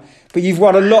time, but you've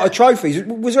won a lot of trophies.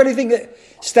 Was there anything that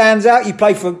stands out? You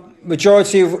played for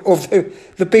majority of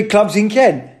the big clubs in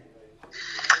Kent.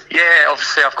 Yeah,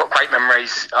 obviously I've got great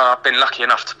memories. I've been lucky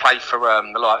enough to play for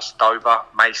the likes of Dover,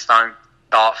 Maidstone,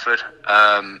 Dartford.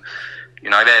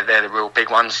 They're the real big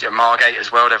ones. Margate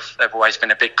as well. They've always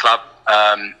been a big club.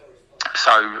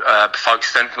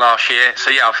 Folkestone last year. So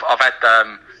yeah, I've had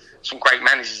some great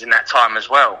managers in that time as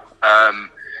well.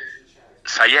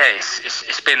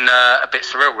 It's been a bit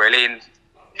surreal, really, and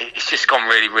it's just gone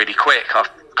really, really quick. I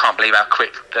can't believe how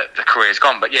quick the career's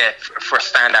gone. But yeah, for a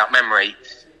standout memory,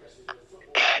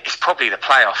 it's probably the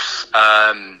playoffs.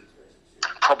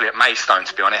 Probably at Maidstone,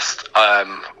 to be honest.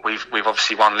 We've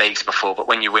obviously won leagues before, but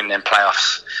when you win them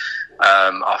playoffs,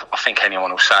 I think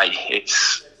anyone will say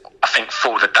it's. I think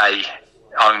for the day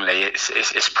only,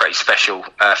 it's pretty special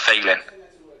feeling.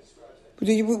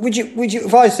 Would you?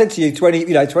 If I said to you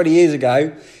 20 years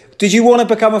ago, did you want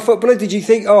to become a footballer? Did you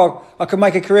think, I could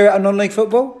make a career out of non-league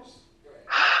football?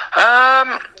 When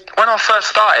I first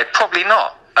started, probably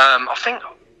not. I think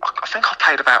I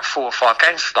played about 4 or 5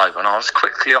 games for Dover, and I was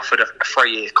quickly offered a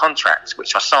 3-year contract,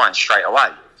 which I signed straight away.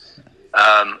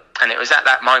 And it was at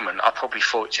that moment I probably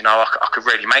thought, I could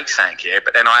really make something here.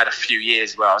 But then I had a few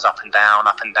years where I was up and down.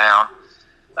 I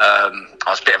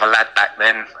was a bit of a lad back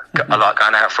then. I like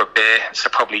going out for a beer, so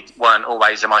probably weren't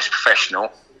always the most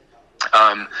professional.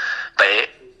 But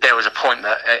there was a point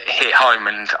that it hit home,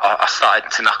 and I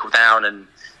started to knuckle down, and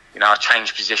I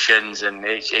changed positions, and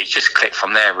it just clicked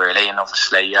from there, really. And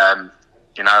obviously,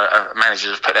 managers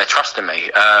have put their trust in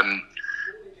me.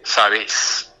 So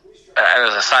it's.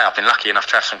 As I say, I've been lucky enough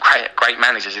to have some great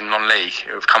managers in non-league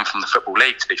who have come from the Football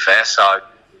League, to be fair. So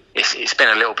it's been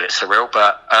a little bit surreal,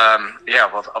 but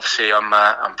obviously I'm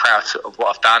proud of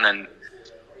what I've done, and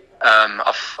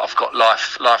I've got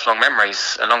lifelong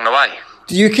memories along the way.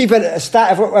 Do you keep a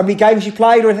stat of how many games you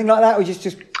played or anything like that, or just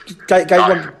gave no.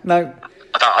 one? No.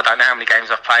 I don't know how many games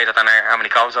I've played. I don't know how many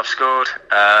goals I've scored.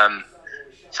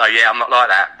 So yeah, I'm not like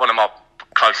that. One of my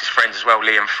closest friends as well,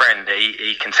 Liam Friend,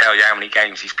 he can tell you how many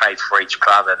games he's played for each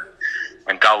club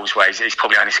and goals where he's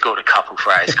probably only scored a couple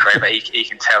throughout his career, but he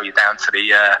can tell you down to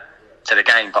the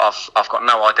game. But I've got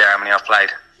no idea how many I've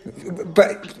played.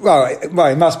 But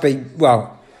it must be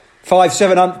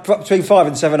 700 between 500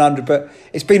 and 700. But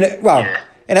it's been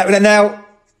and now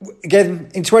again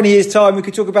in 20 years' time we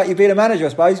could talk about you being a manager. I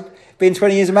suppose being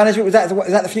 20 years a manager, is that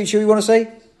the future we want to see?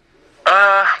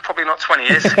 Probably not 20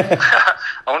 years. I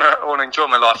want to enjoy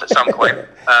my life at some point.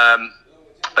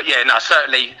 But yeah, no,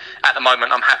 certainly at the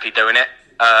moment I'm happy doing it.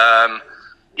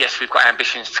 Yes, we've got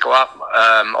ambitions to go up.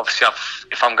 Obviously,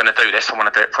 if I'm going to do this, I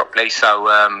want to do it properly. So,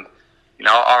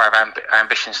 I have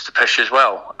ambitions to push as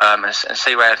well, and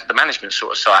see where the management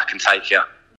sort of side can take you.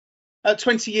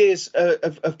 20 years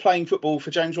of playing football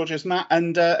for James Rogers, Matt,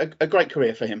 and a great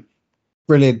career for him.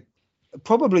 Brilliant.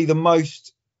 Probably the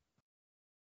most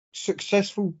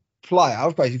successful player. I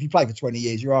suppose if you play for 20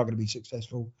 years, you are going to be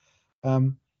successful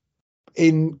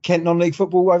in Kent non-league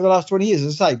football over the last 20 years,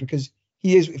 as I say, because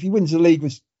he is. If he wins the league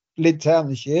with Lydd Town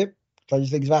this year, crazy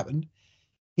things have happened,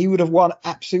 he would have won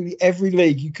absolutely every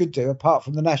league you could do apart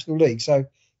from the National League. So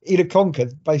he'd have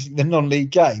conquered basically the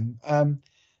non-league game.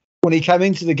 When he came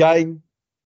into the game,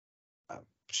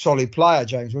 solid player,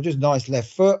 James Rogers, nice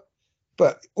left foot,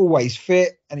 but always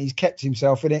fit, and he's kept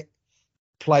himself in it.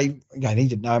 Played again, he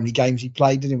didn't know how many games he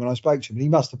played, did he, when I spoke to him? But he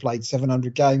must have played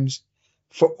 700 games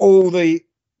for all the,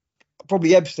 probably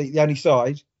Ebbsfleet, the only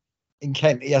side in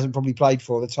Kent he hasn't probably played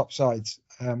for, the top sides.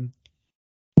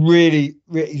 Really,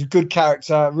 he's a good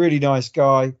character, really nice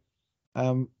guy,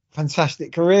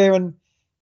 fantastic career. And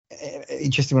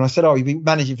interesting when I said, you've been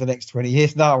managing for the next 20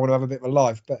 years. Now I want to have a bit of a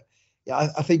life. But yeah,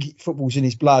 I think football's in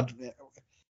his blood.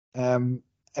 And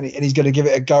he's going to give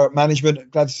it a go at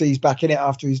management. Glad to see he's back in it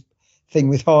after his thing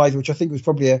with Hythe, which I think was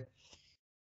probably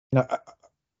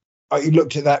he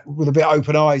looked at that with a bit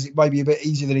open eyes. It may be a bit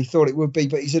easier than he thought it would be,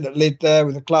 but he's in at Lydd there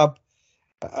with a club.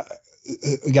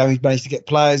 Again, he's managed to get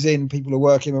players in. People are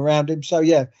working around him. So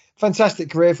yeah, fantastic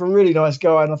career for a really nice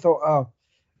guy. And I thought,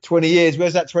 20 years,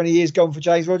 where's that 20 years gone for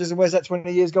James Rogers, and where's that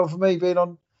 20 years gone for me being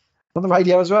on the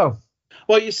radio as well?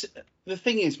 Well, the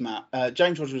thing is, Matt,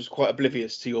 James Rogers was quite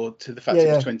oblivious to the fact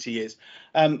it was 20 years.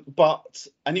 But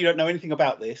you don't know anything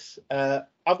about this.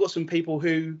 I've got some people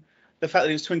who, the fact that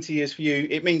it was 20 years for you,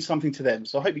 it means something to them.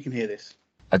 So I hope you can hear this.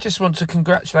 I just want to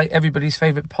congratulate everybody's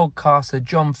favourite podcaster,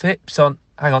 John Phipps, on...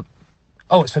 Hang on.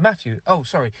 Oh, it's for Matthew. Oh,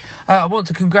 sorry. I want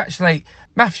to congratulate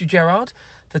Matthew Gerrard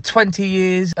for 20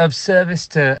 years of service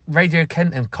to Radio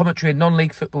Kent and commentary and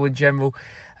non-league football in general.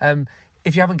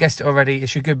 If you haven't guessed it already,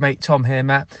 it's your good mate Tom here,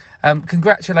 Matt.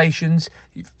 Congratulations.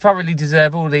 You thoroughly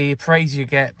deserve all the praise you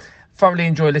get. Thoroughly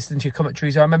enjoy listening to your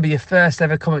commentaries. I remember your first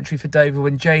ever commentary for Dover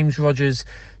when James Rogers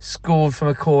scored from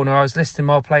a corner. I was listening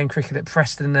while playing cricket at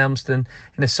Preston and Elmston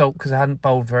in assault because I hadn't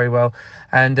bowled very well.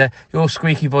 And your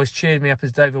squeaky voice cheered me up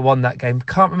as Dover won that game.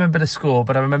 Can't remember the score,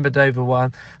 but I remember Dover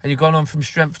won. And you've gone on from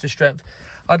strength to strength.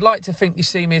 I'd like to think you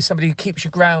see me as somebody who keeps you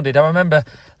grounded. I remember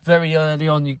very early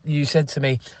on you said to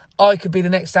me, I could be the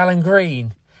next Alan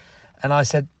Green. And I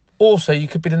said, also, you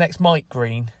could be the next Mike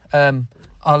Green.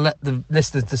 I'll let the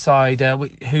listeners decide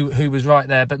who was right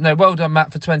there. But no, well done,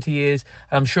 Matt, for 20 years.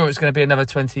 I'm sure it's going to be another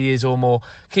 20 years or more.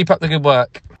 Keep up the good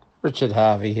work. Richard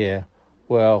Harvey here.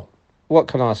 Well, what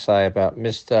can I say about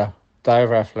Mr.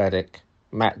 Dover Athletic,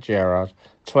 Matt Gerrard?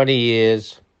 20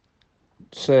 years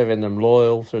serving them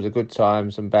loyal through the good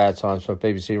times and bad times for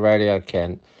BBC Radio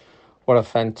Kent. What a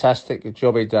fantastic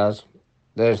job he does.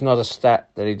 There's not a stat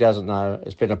that he doesn't know.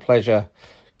 It's been a pleasure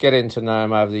getting to know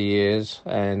him over the years,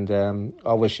 and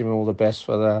I wish him all the best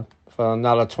for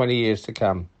another 20 years to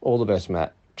come. All the best,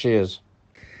 Matt. Cheers.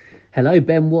 Hello,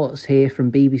 Ben Watts here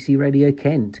from BBC Radio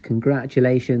Kent.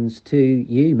 Congratulations to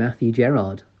you, Matthew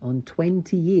Gerrard, on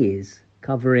 20 years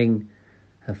covering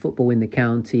football in the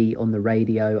county on the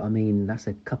radio. I mean, that's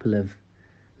a couple of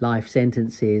life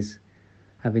sentences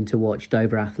having to watch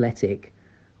Dover Athletic,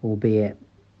 albeit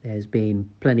there's been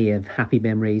plenty of happy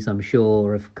memories, I'm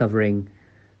sure, of covering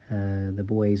the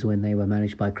boys when they were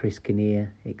managed by Chris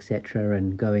Kinnear, etc.,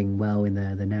 and going well in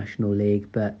the National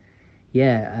League. But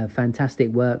yeah, fantastic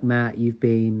work, Matt. You've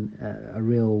been a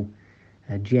real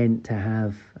gent to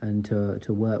have and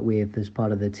to work with as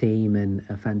part of the team, and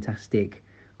a fantastic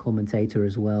commentator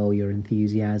as well. Your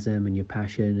enthusiasm and your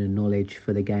passion and knowledge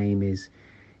for the game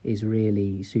is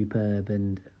really superb,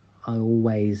 and I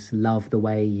always love the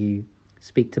way you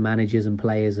speak to managers and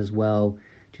players as well,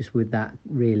 just with that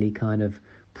really kind of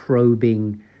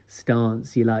probing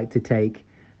stance you like to take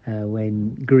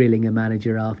when grilling a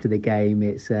manager after the game.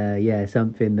 It's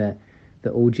something that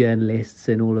all journalists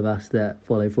and all of us that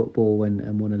follow football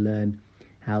and want to learn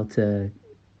how to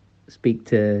speak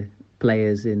to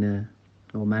players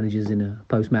or managers in a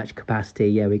post-match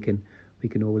capacity. We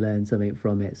can all learn something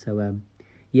from it. So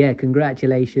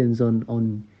congratulations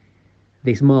on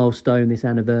this milestone, this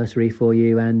anniversary for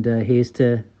you, and here's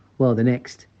to the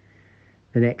next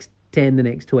 10, the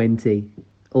next 20.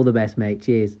 All the best, mate.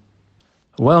 Cheers.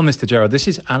 Well, Mr. Gerrard, this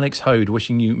is Alex Hode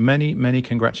wishing you many, many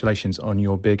congratulations on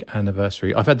your big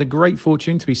anniversary. I've had the great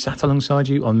fortune to be sat alongside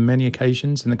you on many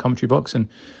occasions in the commentary box and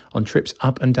on trips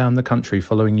up and down the country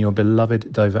following your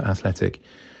beloved Dover Athletic.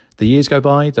 The years go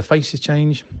by, the faces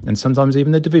change, and sometimes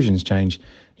even the divisions change.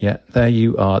 Yet there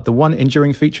you are, the one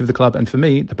enduring feature of the club, and for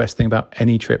me, the best thing about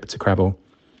any trip to Crabble.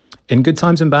 In good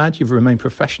times and bad, you've remained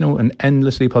professional and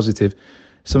endlessly positive.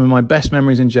 Some of my best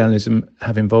memories in journalism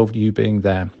have involved you being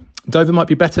there. Dover might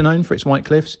be better known for its white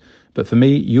cliffs, but for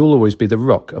me, you'll always be the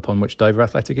rock upon which Dover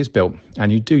Athletic is built,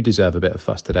 and you do deserve a bit of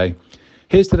fuss today.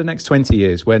 Here's to the next 20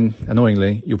 years when,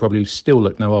 annoyingly, you'll probably still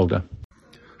look no older.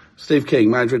 Steve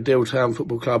King, manager at Dealtown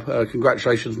Football Club.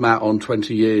 Congratulations, Matt, on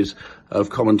 20 years of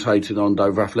commentating on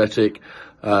Dover Athletic.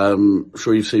 I'm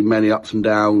sure you've seen many ups and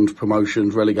downs,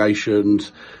 promotions,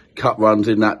 relegations, cup runs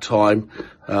in that time.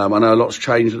 I know a lot's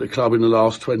changed at the club in the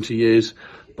last 20 years,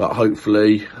 but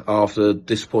hopefully after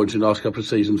disappointing the last couple of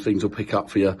seasons, things will pick up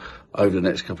for you over the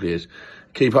next couple of years.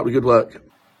 Keep up the good work.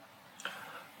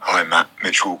 Hi Matt,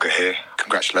 Mitch Walker here.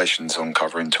 Congratulations on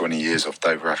covering 20 years of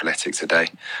Dover Athletic today.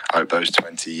 I hope those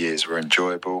 20 years were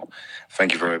enjoyable.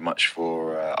 Thank you very much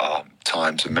for our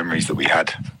times and memories that we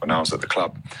had when I was at the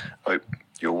club. I hope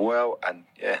you're well, and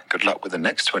good luck with the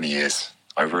next 20 years.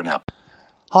 Over and out.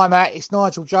 Hi Matt, it's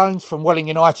Nigel Jones from Welling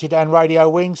United and Radio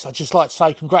Wings. I'd just like to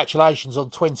say congratulations on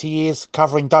 20 years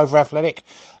covering Dover Athletic.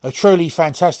 A truly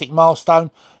fantastic milestone.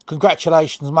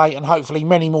 Congratulations, mate, and hopefully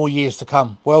many more years to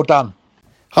come. Well done.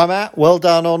 Hi Matt, well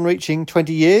done on reaching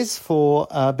 20 years for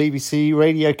BBC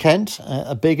Radio Kent,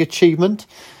 a big achievement.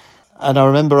 And I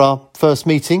remember our first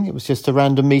meeting, it was just a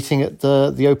random meeting at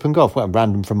the Open Golf. Well,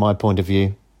 random from my point of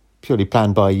view. purely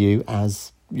planned by you,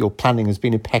 as your planning has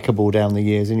been impeccable down the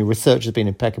years and your research has been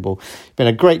impeccable. You've been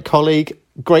a great colleague,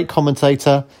 great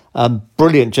commentator,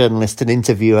 brilliant journalist and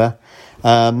interviewer,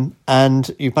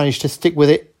 and you've managed to stick with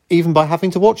it even by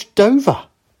having to watch Dover.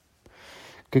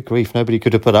 Good grief, nobody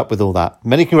could have put up with all that.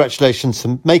 Many congratulations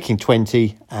for making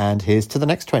 20, and here's to the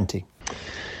next 20.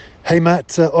 Hey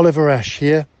Matt, Oliver Ash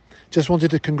here. Just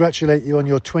wanted to congratulate you on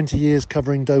your 20 years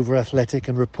covering Dover Athletic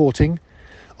and reporting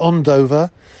on Dover.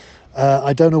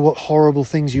 I don't know what horrible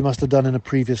things you must have done in a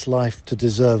previous life to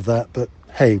deserve that, but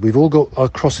hey, we've all got our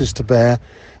crosses to bear,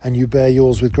 and you bear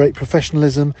yours with great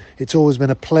professionalism. It's always been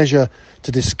a pleasure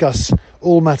to discuss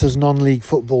all matters non-league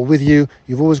football with you.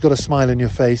 You've always got a smile on your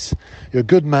face. You're a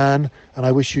good man, and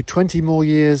I wish you 20 more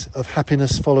years of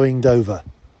happiness following Dover.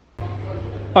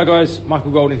 Hi guys,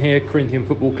 Michael Golden here, Corinthian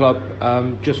Football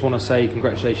Club. Just want to say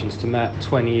congratulations to Matt,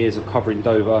 20 years of covering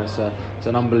Dover. It's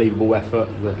an unbelievable effort.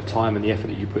 The time and the effort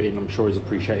that you put in, I'm sure, is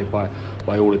appreciated by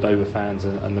all the Dover fans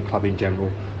and the club in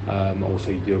general.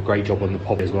 Also, you do a great job on the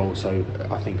pod as well, so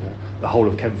I think the whole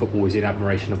of Kent football is in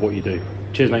admiration of what you do.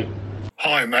 Cheers, mate.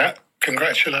 Hi Matt,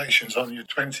 congratulations on your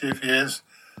 20th years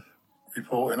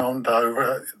reporting on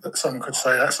Dover. Some could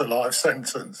say that's a life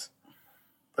sentence,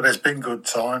 but there's been good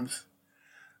times.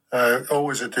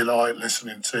 Always a delight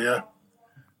listening to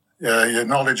you. Your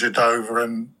knowledge of Dover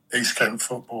and East Kent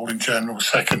football in general,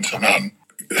 second to none.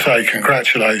 Say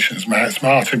congratulations, Matt. It's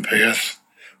Martin Pierce.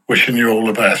 Wishing you all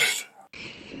the best.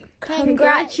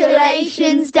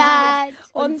 Congratulations, Dad,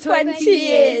 on 20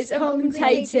 years of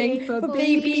commentating for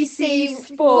BBC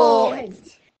Sport.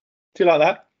 Do you like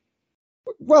that?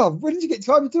 Well, when did you get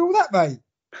time to do all that, mate?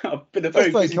 I've been a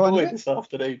very busy boy this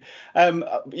afternoon. I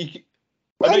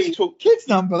know you talk kids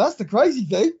number. That's the crazy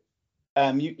thing.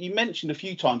 You mentioned a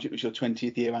few times it was your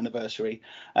 20th year anniversary.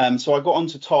 So I got on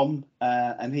to Tom,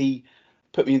 and he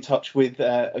put me in touch with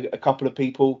a couple of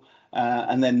people.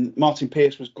 And then Martin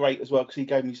Pierce was great as well, because he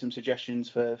gave me some suggestions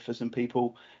for some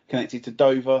people connected to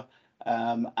Dover.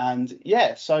 And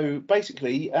yeah, so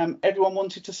basically, everyone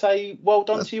wanted to say well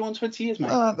done to you on 20 years, mate.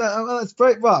 That's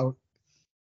great. Well,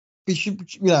 we should,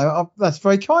 that's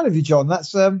very kind of you, John.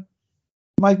 That's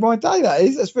made my day.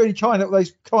 That's really kind of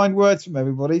those kind words from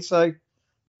everybody. So,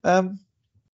 again,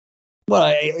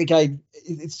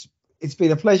 it's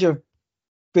been a pleasure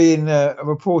being a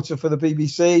reporter for the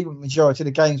BBC. Majority of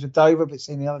the games with Dover, but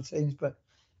seeing the other teams. But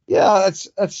yeah,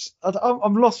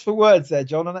 I'm lost for words there,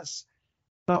 John, and that's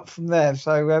not from there.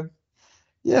 So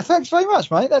yeah, thanks very much,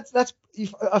 mate. That's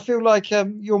I feel like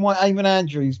you're my Eamon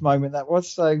Andrews moment. That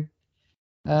was so.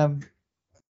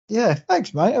 Yeah,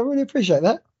 thanks, mate. I really appreciate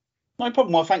that. No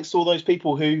problem. Well, thanks to all those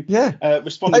people who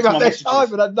responded to my messages.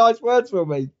 Time and had nice words for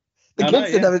me.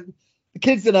 The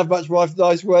kids didn't have much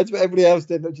nice words, but everybody else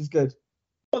did, which is good.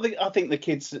 Well, I think the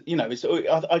kids,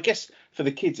 I guess for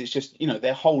the kids, it's just,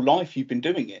 their whole life you've been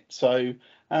doing it. So,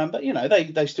 but,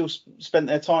 they still spent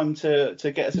their time to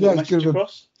get us a little message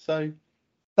across. So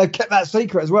they've kept that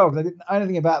secret as well. They didn't know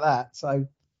anything about that. So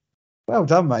well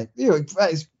done, mate. That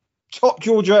is top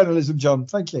draw journalism, John.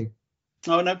 Thank you.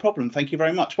 Oh, no problem. Thank you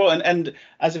very much. Well, and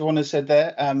as everyone has said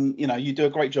there, you do a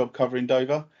great job covering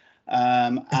Dover,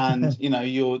 and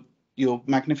you're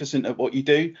magnificent at what you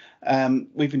do.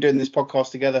 We've been doing this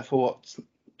podcast together for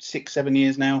 6-7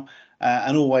 years now,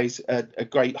 and always a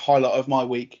great highlight of my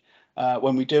week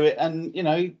when we do it. And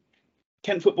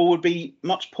Kent football would be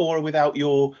much poorer without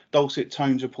your dulcet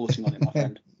tones reporting on it, my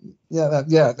friend.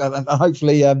 and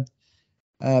hopefully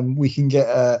we can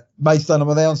get Maidstone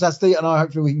on there on Saturday, and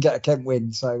hopefully we can get a Kent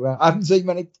win. So I haven't seen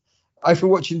many over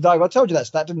watching Dover. I told you that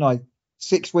stat, didn't I?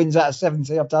 6 wins out of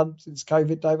 70 I've done since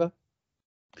COVID, Dover.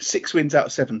 6 wins out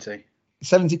of 70.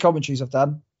 70 commentaries I've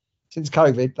done since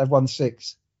COVID. They've won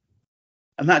 6.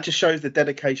 And that just shows the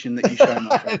dedication that you show,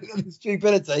 my friend. The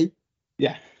stupidity.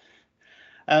 Yeah.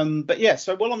 But yeah,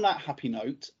 so well, on that happy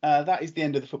note, that is the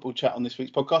end of the football chat on this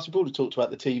week's podcast. We've already talked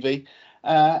about the TV.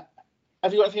 Have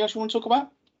you got anything else you want to talk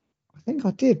about? I think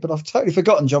I did, but I've totally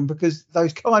forgotten, John, because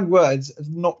those kind words have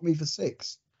knocked me for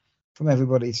 6 from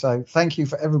everybody. So thank you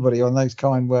for everybody on those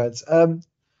kind words.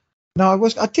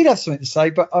 No, I did have something to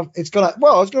say, but it's gone.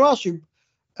 Well, I was going to ask you,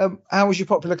 how was your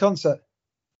popular concert?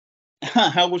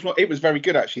 It was very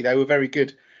good, actually. They were very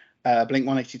good. Blink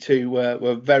 182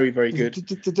 were very, very good.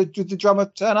 Did the drummer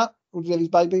turn up? Or did his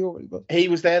baby? He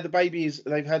was there. The baby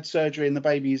they've had surgery, and the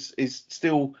baby is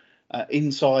still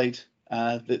inside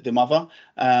the mother,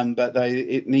 but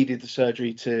it needed the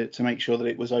surgery to make sure that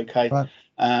it was okay. Right.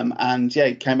 And yeah,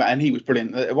 he came out and he was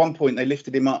brilliant. At one point, they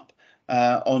lifted him up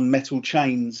on metal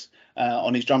chains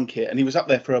on his drum kit, and he was up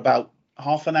there for about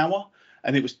half an hour.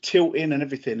 and it was tilting and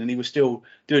everything, and he was still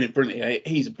doing it brilliantly.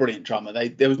 He's a brilliant drummer.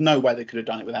 There was no way they could have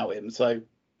done it without him. So,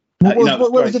 what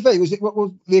was the venue? What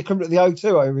was the equivalent of the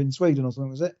O2 over in Sweden or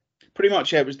something? Was it? Pretty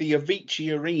much, yeah. It was the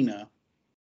Avicii Arena,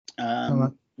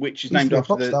 which is named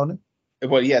after the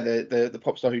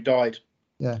pop star who died.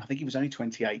 Yeah, I think he was only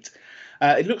 28.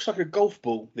 It looks like a golf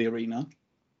ball, the arena.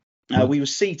 We were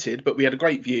seated, but we had a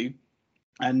great view,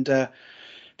 and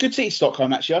good city,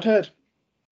 Stockholm. Actually, I'd heard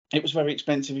it was very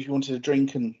expensive if you wanted a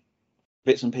drink and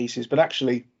bits and pieces, but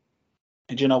actually,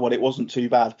 do you know what? It wasn't too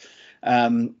bad.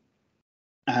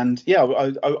 And yeah,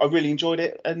 I really enjoyed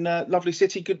it, and lovely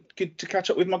city. Good to catch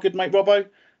up with my good mate Robbo.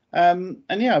 And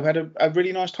yeah, I've had a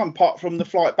really nice time, apart from the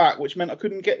flight back, which meant I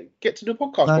couldn't get to do a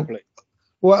podcast properly.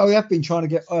 Well, we have been trying to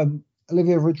get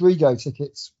Olivia Rodrigo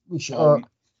tickets, which are.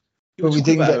 But we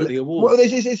didn't get the award. Well,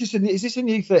 is this a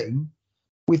new thing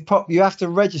with pop? You have to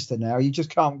register now. You just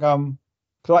can't go.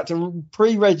 I had to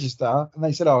pre-register, and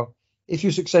they said, "Oh, if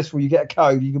you're successful, you get a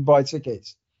code. You can buy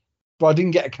tickets." But I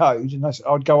didn't get a code, and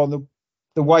I'd go on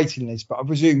the waiting list. But I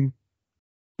presume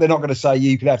they're not going to say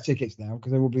you could have tickets now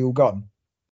because they will be all gone.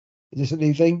 Is this a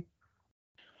new thing?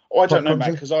 I don't know,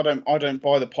 Matt, because I don't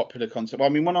buy the popular concept. I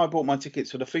mean, when I bought my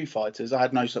tickets for the Foo Fighters, I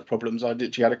had no such problems. I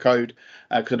literally had a code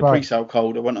because of the pre-sale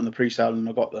code. I went on the pre-sale and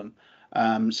I got them.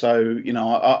 So you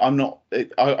know, I'm not.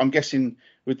 I'm guessing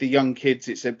with the young kids,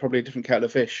 it's probably a different kettle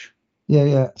of fish.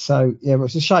 Yeah. So yeah, but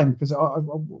it's a shame because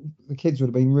the kids would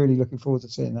have been really looking forward to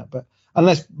seeing that. But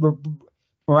unless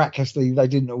miraculously they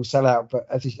didn't all sell out, but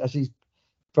as he's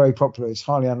very popular, it's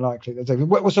highly unlikely that they do.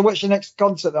 So what's your next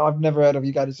concert that I've never heard of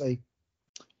you go to see?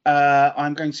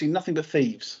 I'm going to see Nothing But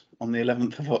Thieves on the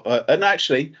 11th of. And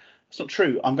actually, it's not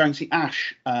true. I'm going to see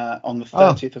Ash on the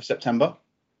 30th of September.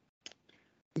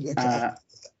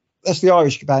 That's the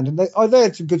Irish band, and they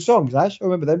had some good songs. Ash, I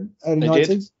remember them early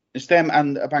 90s. It's them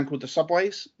and a band called the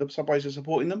Subways. The Subways are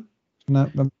supporting them. No.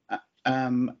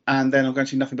 And then I'm going to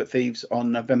see Nothing But Thieves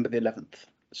on November the 11th.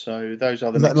 So those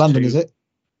are the. Is that London? Is it?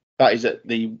 That is at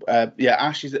the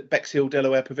Ash is at Bexhill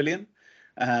Delaware Pavilion,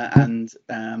 and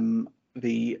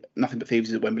the Nothing But Thieves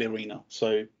is at Wembley Arena.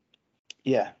 So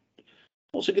yeah,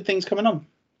 lots of good things coming on.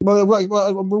 Well,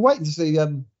 we're waiting to see.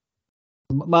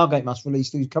 Margate must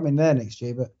release who's coming there next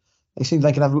year, but they seem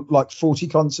they can have like 40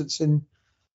 concerts in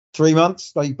 3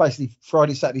 months. Like basically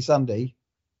Friday, Saturday, Sunday,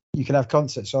 you can have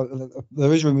concerts. So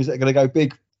there is rumours that are going to go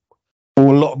big,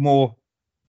 or a lot more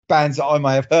bands that I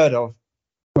may have heard of,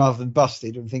 rather than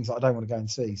Busted and things that I don't want to go and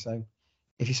see. So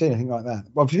if you see anything like that,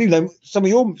 well, presumably some of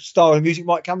your style of music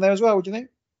might come there as well. What do you think?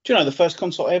 Do you know the first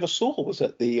concert I ever saw was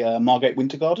at the Margate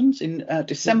Winter Gardens in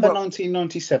December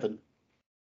 1997.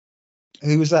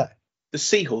 Who was that? The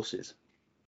Seahorses.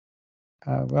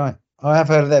 Oh, right. I have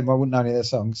heard of them. I wouldn't know any of their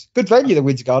songs. Good venue, the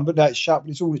Winter Garden, but no, it's shut.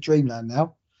 But it's all at Dreamland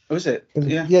now. Oh, is it?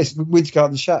 Yeah. Yes, Winter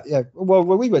Garden's shut. Yeah. Well,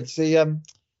 we went to see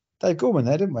Dave Gorman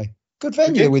there, didn't we? Good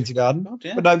venue, the Winter Garden,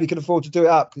 but nobody can afford to do it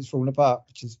up because it's falling apart,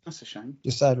 which is that's a shame.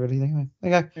 Just sad, really. Anyway,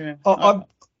 there you go. Yeah.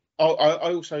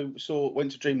 I also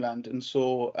went to Dreamland and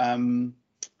saw Biffy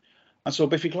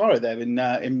Clyro there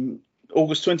in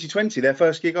August 2020, their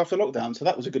first gig after lockdown. So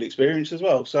that was a good experience as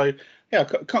well. So yeah,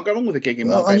 can't go wrong with a gig in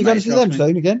Margate. Are you going to see them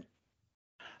soon again?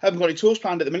 I haven't got any tours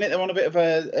planned at the minute. They're on a bit of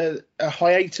a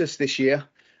hiatus this year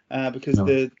because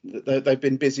they've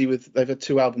been busy with. They've had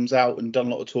 2 albums out and done a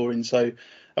lot of touring. So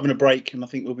having a break, and I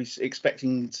think we'll be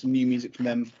expecting some new music from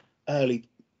them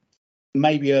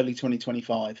maybe early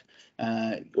 2025,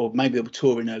 or maybe they'll be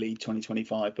touring early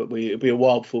 2025. But it'll be a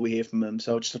while before we hear from them.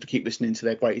 So I'll just have to keep listening to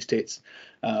their greatest hits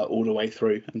all the way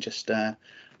through and just. Have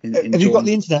you got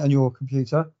the internet on your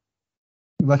computer?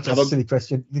 That's a silly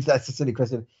question. That's a silly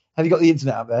question. Have you got the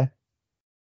internet up there?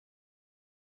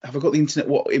 Have I got the internet?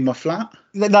 What, in my flat?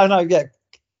 No. Yeah.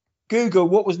 Google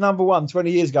what was number 1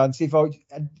 20 years ago and see if I would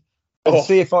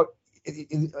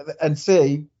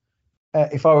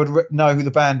know who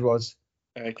the band was.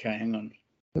 Okay, hang on.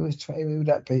 Who would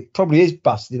that be? Probably is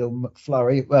Busted or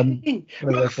McFlurry.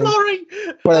 McFlurry.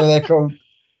 Whatever they're called.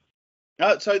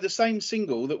 So the same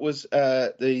single that was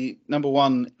the number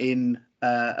 1 in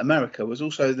America was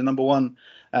also the number 1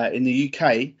 in the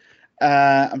UK.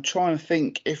 I'm trying to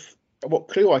think what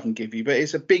clue I can give you, but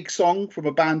it's a big song from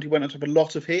a band who went on to have a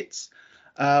lot of hits.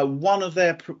 One of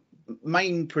their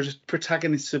main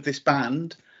protagonists of this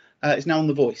band is now on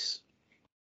The Voice.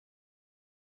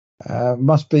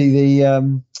 Must be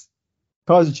the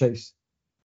Kaiser Chiefs.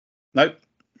 Nope.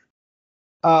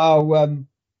 Oh,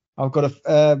 I've got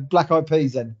a Black Eyed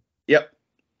Peas then. Yep.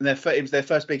 And it was their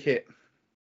first big hit.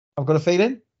 I've got a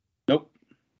feeling. Nope.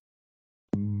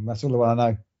 That's all the one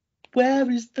I know.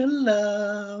 Where is the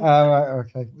love? Oh, right,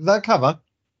 okay. Is that a cover?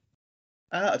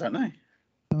 I don't know.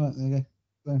 All right, there you go.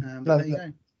 There you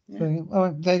go. Yeah. All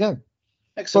right, there you go.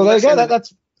 Excellent. Well, there you go.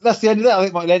 That's the end of that. I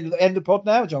think might end the pod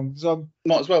now, John, because I'm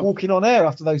might as well walking on air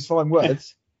after those fine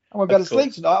words. I won't be able to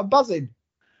sleep tonight. I'm buzzing.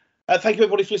 Thank you,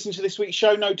 everybody, for listening to this week's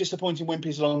show. No disappointing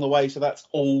whimpies along the way, so that's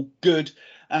all good.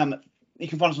 You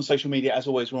can find us on social media, as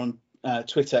always. We're on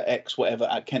Twitter, X, whatever,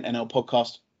 at Kent NL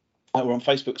Podcast. We're on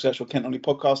Facebook, search for Kent Non-League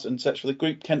Podcast and search for the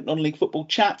group Kent Non-League Football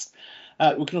Chat.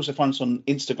 We can also find us on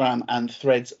Instagram and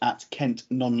Threads at Kent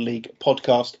Non-League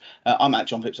Podcast. I'm at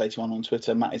John Phipps81 on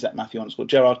Twitter. Matt is at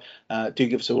Matthew_Gerard. Do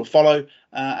give us all a follow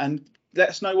and let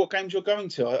us know what games you're going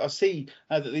to. I see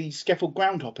that the Skeffel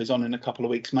Groundhop is on in a couple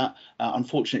of weeks, Matt.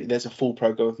 Unfortunately, there's a full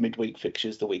programme of midweek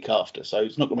fixtures the week after, so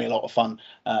it's not going to be a lot of fun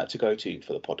to go to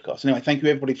for the podcast. Anyway, thank you,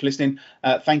 everybody, for listening.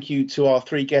 Thank you to our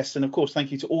 3 guests, and, of course,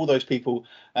 thank you to all those people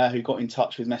who got in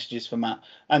touch with messages for Matt.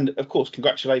 And, of course,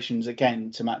 congratulations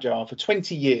again to Matt Gerrard for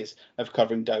 20 years of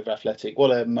covering Dover Athletic.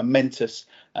 What a momentous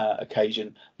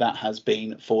occasion that has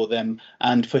been for them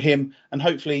and for him. And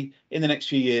hopefully, in the next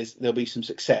few years, there'll be some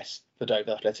success for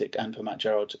Dover Athletic and for Matt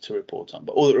Gerrard to report on.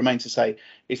 But all that remains to say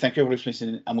is thank you, everybody, for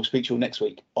listening, and we'll speak to you all next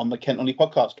week on the Kent Non-League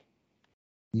Podcast.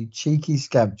 You cheeky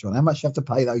scamp, John. How much do you have to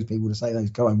pay those people to say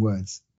those kind words?